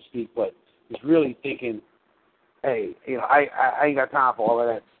fish, so to speak. But he's really thinking, hey, I ain't got time for all of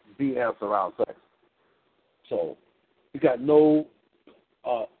that BS around sex. So he got no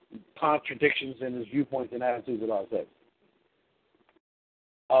contradictions in his viewpoints and attitudes about sex.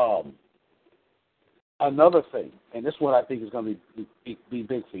 another thing, and this one I think is going to be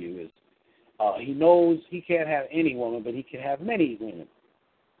big for you, is he knows he can't have any woman, but he can have many women.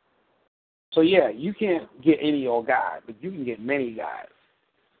 So, yeah, you can't get any old guy, but you can get many guys.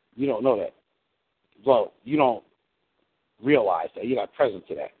 You don't know that. Well, you don't realize that. You're not present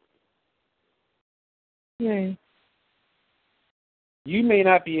to that. Hmm. You may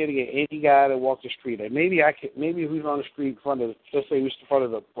not be able to get any guy that walks the street. Like maybe if we was on the street in front of, let's say we was in front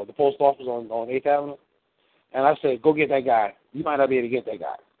of the post office on 8th Avenue, and I said, go get that guy. You might not be able to get that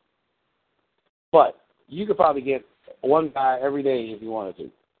guy. But you could probably get one guy every day if you wanted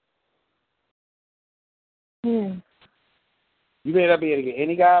to. Hmm. You may not be able to get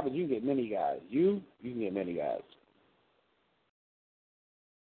any guy, but you can get many guys. You can get many guys.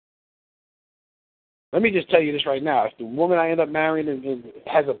 Let me just tell you this right now. If the woman I end up marrying and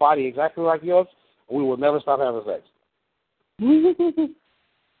has a body exactly like yours, we will never stop having sex.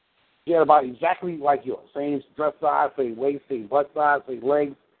 She had a body exactly like yours. Same dress size, same waist, same butt size, same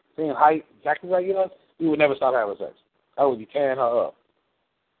legs, same height, exactly like yours. We would never stop having sex. I would be tearing her up.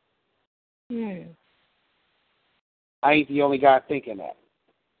 Hmm. I ain't the only guy thinking that.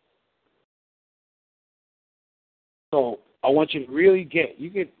 So I want you to really get,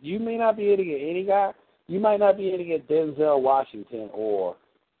 you may not be able to get any guy. You might not be able to get Denzel Washington or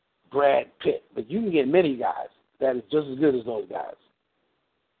Brad Pitt, but you can get many guys that is just as good as those guys.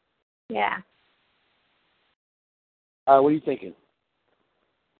 Yeah. What are you thinking?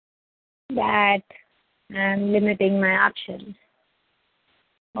 That I'm limiting my options.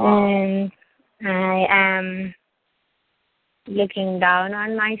 And I am looking down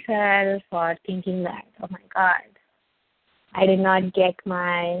on myself or thinking that, oh my God, I did not get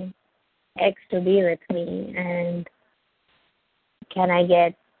my ex to be with me, and can I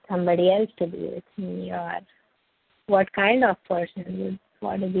get somebody else to be with me, or what kind of person would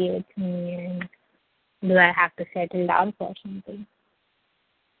want to be with me, and do I have to settle down for something?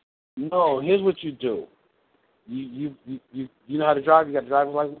 No, here's what you do. You know how to drive? You got a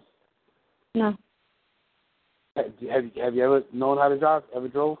driver's license? No. Have you ever known how to drive? Ever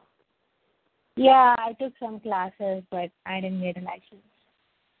drove? Yeah, I took some classes, but I didn't get a license.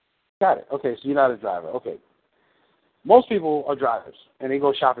 Got it. Okay, so you're not a driver. Okay. Most people are drivers, and they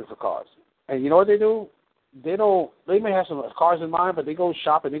go shopping for cars. And you know what they do? They may have some cars in mind, but they go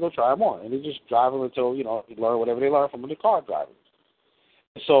shop and they go try them on. And they just drive them until, they learn whatever they learn from the car driving.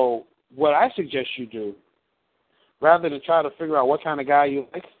 So what I suggest you do, rather than try to figure out what kind of guy you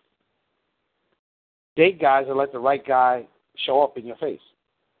like, date guys and let the right guy show up in your face.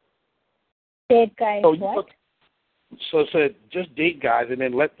 Date guys what? So just date guys and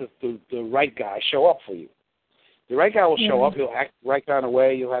then let the right guy show up for you. The right guy will show up. He'll act the right kind of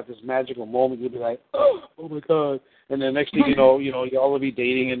way. You'll have this magical moment. You'll be like, oh my God. And then next thing you know, y'all will be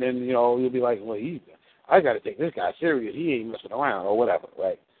dating, and then, you'll be like, well, I got to take this guy serious. He ain't messing around or whatever,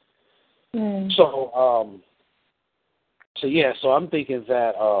 right? Mm. So I'm thinking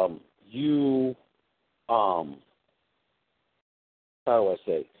that how do I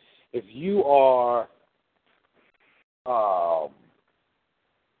say? If you are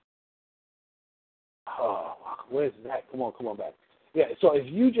where's that? Come on back. Yeah, so if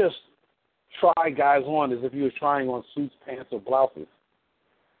you just try guys on as if you were trying on suits, pants, or blouses,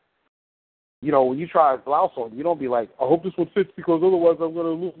 when you try a blouse on, you don't be like, I hope this one fits because otherwise I'm going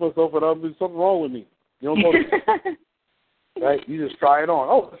to lose myself and there's something wrong with me. You don't go to right? You just try it on.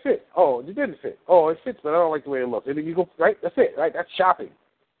 Oh, it fit. Oh, it didn't fit. Oh, it fits, but I don't like the way it looks. And then you go, right? That's it, right? That's shopping.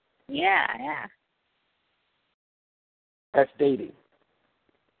 Yeah. That's dating.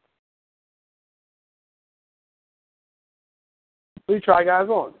 So you try guys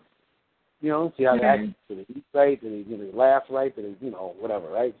on. See how they act. Do they eat right? Do they laugh right? Do they, whatever,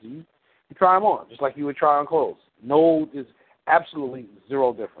 right? So you try them on, just like you would try on clothes. No, there's absolutely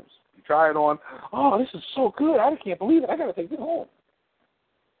zero difference. You try it on. Oh, this is so good. I can't believe it. I got to take this home.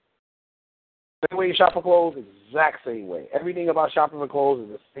 Same way you shop for clothes, exact same way. Everything about shopping for clothes is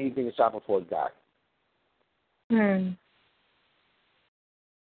the same thing as shopping for a guy.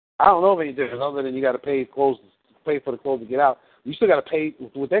 I don't know of any difference other than you got to pay for the clothes to get out. You still got to pay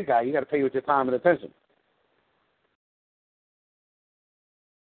with that guy. You got to pay with your time and attention.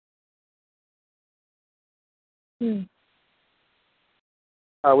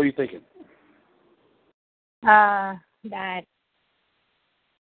 What are you thinking? That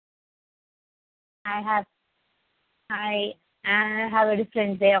I have a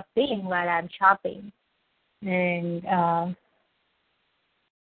different way of being while I'm shopping, and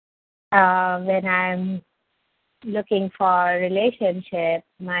when I'm looking for a relationship,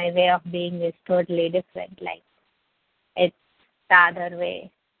 my way of being is totally different. Like, it's the other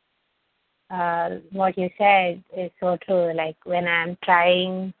way. what you said is so true. Like when I'm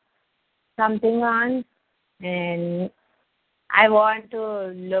trying something on and I want to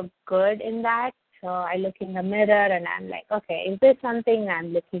look good in that, so I look in the mirror and I'm like, okay, is this something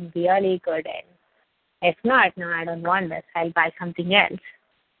I'm looking really good in? If not, no, I don't want this. I'll buy something else.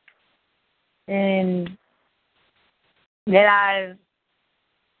 And there are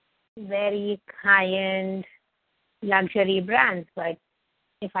very high-end luxury brands, but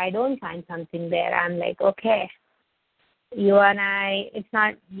if I don't find something there, I'm like, okay, you are not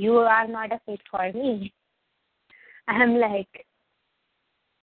a fit for me. I'm like,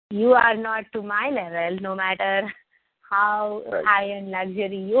 you are not to my level, no matter how high-end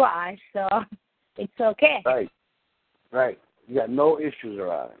luxury you are, so it's okay. Right. You got no issues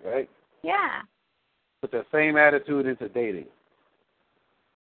around it, right? Yeah. Put the same attitude into dating.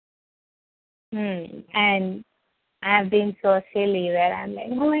 And I have been so silly where I'm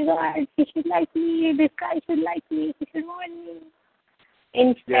like, oh my God, he should like me, this guy should like me, he should want me.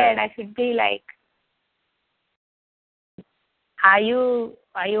 Instead, I should be like, are you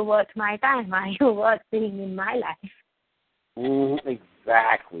worth my time? Are you worth being in my life?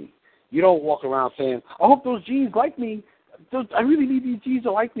 Exactly. You don't walk around saying, I hope those jeans like me. I really need these jeans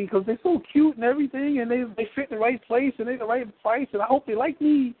to like me because they're so cute and everything, and they fit in the right place and they're the right price, and I hope they like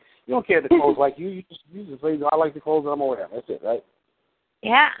me. You don't care if the clothes like you. You just say, I like the clothes and I'm aware. That's it, right?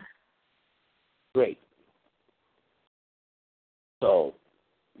 Yeah. Great. So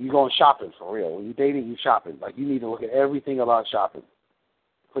you're going shopping for real. When you're dating, you're shopping. Like, you need to look at everything about shopping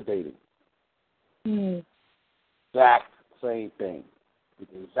for dating. Exact same thing.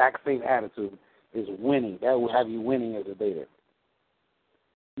 The exact same attitude is winning. That will have you winning as a dater.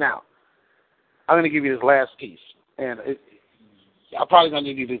 Now, I'm going to give you this last piece, and I'm probably going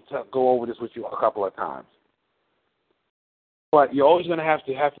to need you to go over this with you a couple of times. But you're always going to have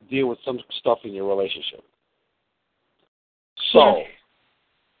to deal with some stuff in your relationship. So,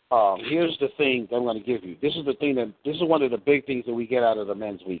 here's the thing that I'm going to give you. This is one of the big things that we get out of the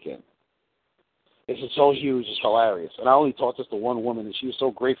men's weekend. This is so huge, it's hilarious. And I only taught this to one woman, and she was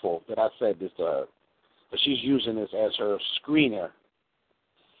so grateful that I said this to her. But she's using this as her screener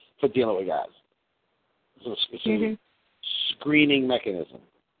for dealing with guys. So it's a screening mechanism.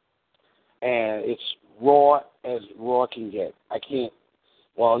 And it's raw as raw can get.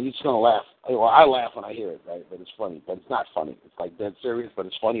 You're just going to laugh. Well, I laugh when I hear it, right? But it's funny. But it's not funny. It's like dead serious, but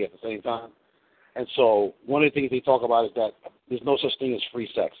it's funny at the same time. And so one of the things they talk about is that there's no such thing as free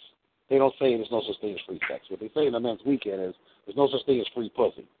sex. They don't say there's no such thing as free sex. What they say in the men's weekend is there's no such thing as free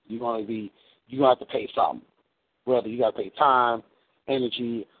pussy. You're going to have to pay something. Whether you got to pay time,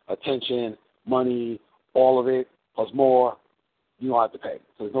 energy, attention, money, all of it, plus more, you don't have to pay.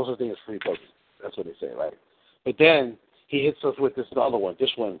 So there's no such thing as free pussy. That's what they say, right? But then he hits us with this other one. This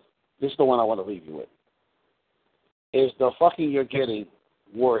is the one I want to leave you with. Is the fucking you're getting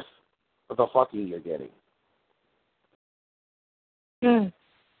worth the fucking you're getting?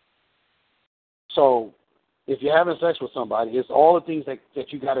 So if you're having sex with somebody, it's all the things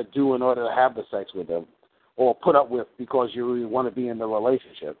that you got to do in order to have the sex with them or put up with because you really want to be in the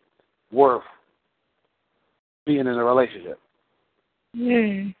relationship worth being in a relationship.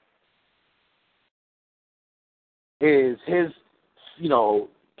 Is his,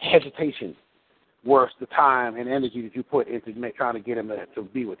 hesitation worth the time and energy that you put into trying to get him to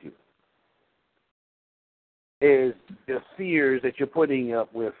be with you? Is the fears that you're putting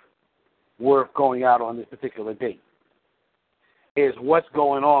up with worth going out on this particular date? Is what's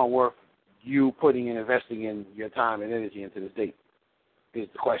going on worth you putting and investing in your time and energy into this date? Is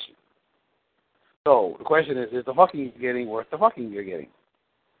the question. So the question is the fucking you're getting worth the fucking you're getting?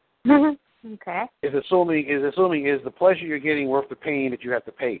 Okay. Is the pleasure you're getting worth the pain that you have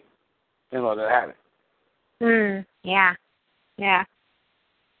to pay in order to have it? Yeah.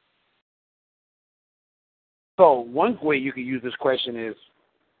 So one way you can use this question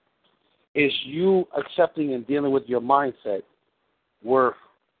is you accepting and dealing with your mindset worth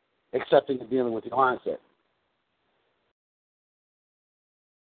accepting and dealing with your mindset?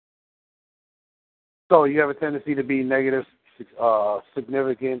 So you have a tendency to be negative,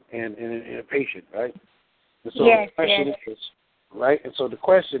 significant, and impatient, right? And so yes. The question is, right? And so the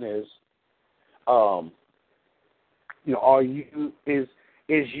question is,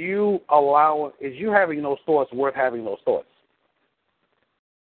 is you having those thoughts worth having those thoughts?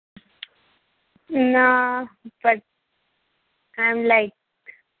 No, but I'm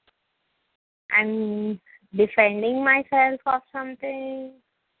defending myself of something.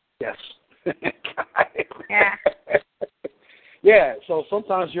 Yes. Yeah. Yeah, so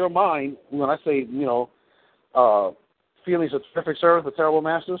sometimes your mind, when I say, feelings of perfect servants but terrible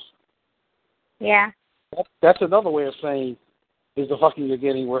masters, Yeah. That's another way of saying, is the fucking you're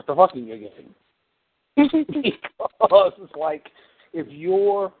getting worth the fucking you're getting? Because it's like, if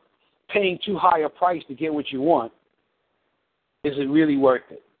you're paying too high a price to get what you want, is it really worth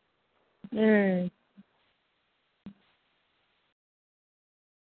it?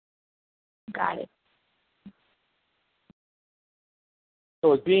 Got it.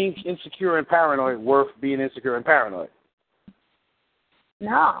 So is being insecure and paranoid worth being insecure and paranoid?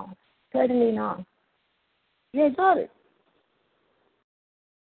 No, certainly no. Yeah, got it.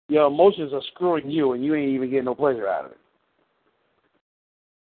 Your emotions are screwing you, and you ain't even getting no pleasure out of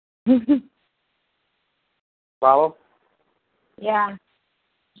it. Follow? Yeah.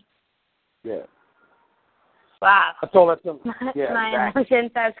 Yeah. Wow. I told that to yeah, my exactly.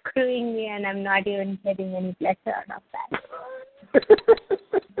 emotions are screwing me, and I'm not even getting any pleasure out of that.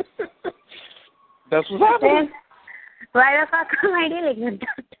 That's what's happening. Then why the fuck am I dealing with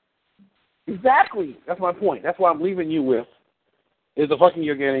that? Exactly. That's my point. That's why I'm leaving you with, is the fucking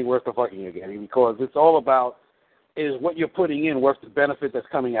you're getting worth the fucking you're getting? Because it's all about, is what you're putting in worth the benefit that's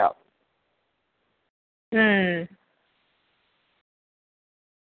coming out?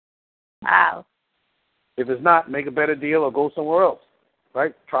 Wow. If it's not, make a better deal or go somewhere else.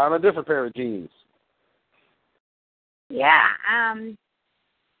 Right? Try on a different pair of jeans. Yeah.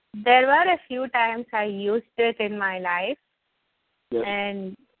 There were a few times I used it in my life, Yeah.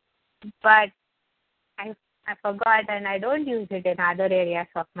 but I forgot, and I don't use it in other areas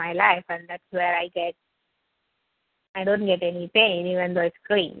of my life, and that's where I don't get any pain, even though it's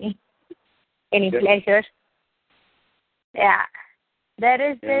screwing me. Any pleasure. Yeah. There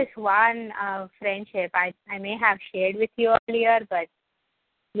is this one friendship I may have shared with you earlier, but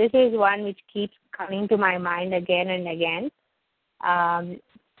this is one which keeps coming to my mind again and again.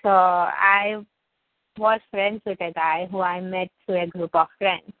 So I was friends with a guy who I met through a group of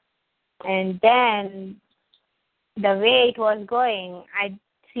friends. And then the way it was going, I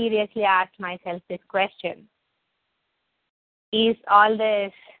seriously asked myself this question. Is all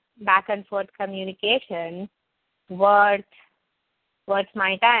this back and forth communication worth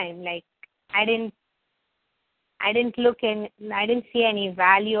my time? Like, I didn't see any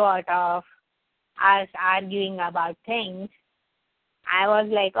value out of us arguing about things. I was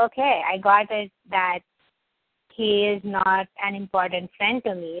like, okay, I got it that he is not an important friend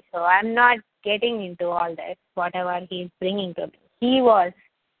to me, so I'm not getting into all this, whatever he's bringing to me. He was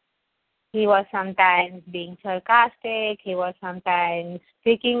sometimes being sarcastic, he was sometimes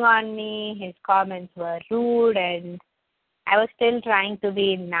picking on me, his comments were rude, and I was still trying to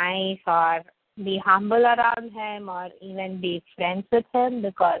be nice or be humble around him or even be friends with him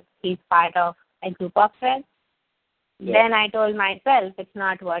because he's part of a group of friends. Yeah. Then I told myself, it's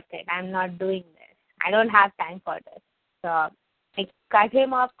not worth it. I'm not doing this. I don't have time for this. So I cut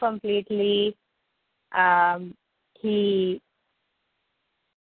him off completely. He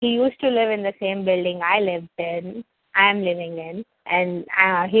used to live in the same building I am living in, and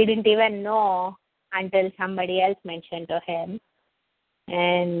he didn't even know until somebody else mentioned to him.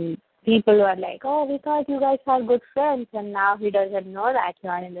 And people were like, oh, we thought you guys are good friends, and now he doesn't know that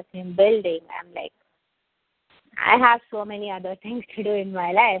you are in the same building. I'm like, I have so many other things to do in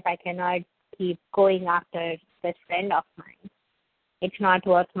my life. I cannot keep going after this friend of mine. It's not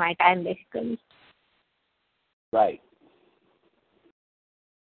worth my time, basically. Right.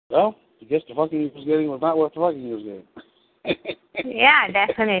 Well, I guess the fucking he was getting was not worth the fucking he was getting. Yeah,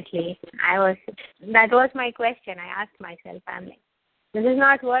 definitely. That was my question. I asked myself, I'm like, this is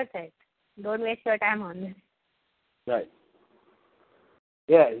not worth it. Don't waste your time on this. Right.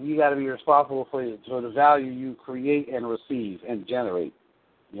 Yeah, you got to be responsible for the value you create and receive and generate.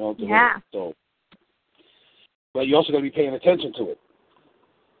 You know. Yeah. So, but you also got to be paying attention to it.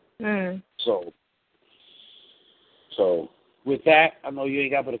 So with that, I know you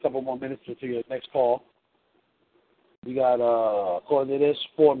ain't got but a couple more minutes until your next call. We got, according to this,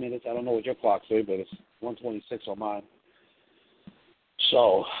 4 minutes. I don't know what your clock says, but it's 1:26 on mine.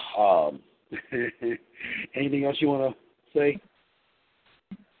 So, anything else you want to say?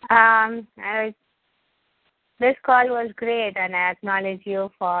 This call was great, and I acknowledge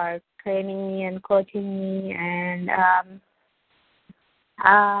you for training me and coaching me. And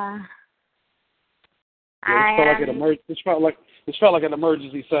this felt like an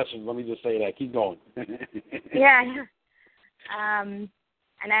emergency session. Let me just say that. Keep going. Yeah. And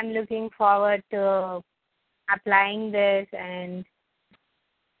I'm looking forward to applying this. And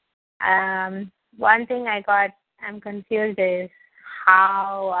one thing I'm confused is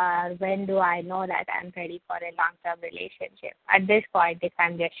how or when do I know that I'm ready for a long-term relationship? At this point, if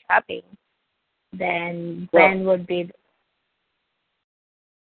I'm just shopping, then when would be?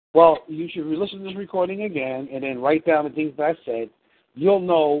 Well, you should listen to this recording again and then write down the things that I said. You'll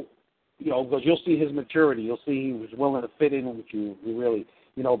know, because you'll see his maturity. You'll see he was willing to fit in with you, really.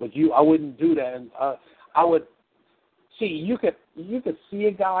 But I wouldn't do that. And I would see you could see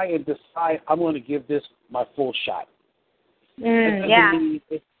a guy and decide I'm going to give this my full shot. It doesn't mean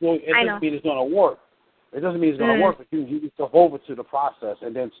it's going to work. It doesn't mean it's going to work, but you give yourself over to the process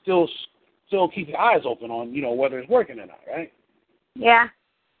and then still keep your eyes open on whether it's working or not, right? Yeah.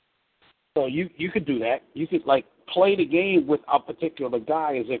 So you could do that. You could play the game with a particular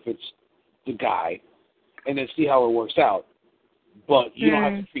guy as if it's the guy, and then see how it works out. But you don't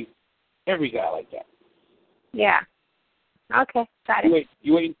have to treat every guy like that. Yeah. Okay, got it.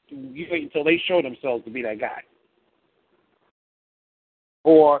 You wait until they show themselves to be that guy,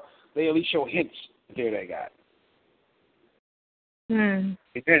 or they at least show hints that they're that guy. And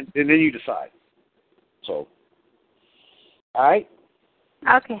then you decide. So, all right.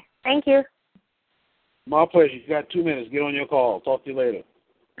 Okay. Thank you. My pleasure. You got 2 minutes. Get on your call. Talk to you later.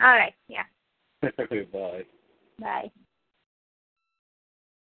 All right. Yeah. Bye. Bye.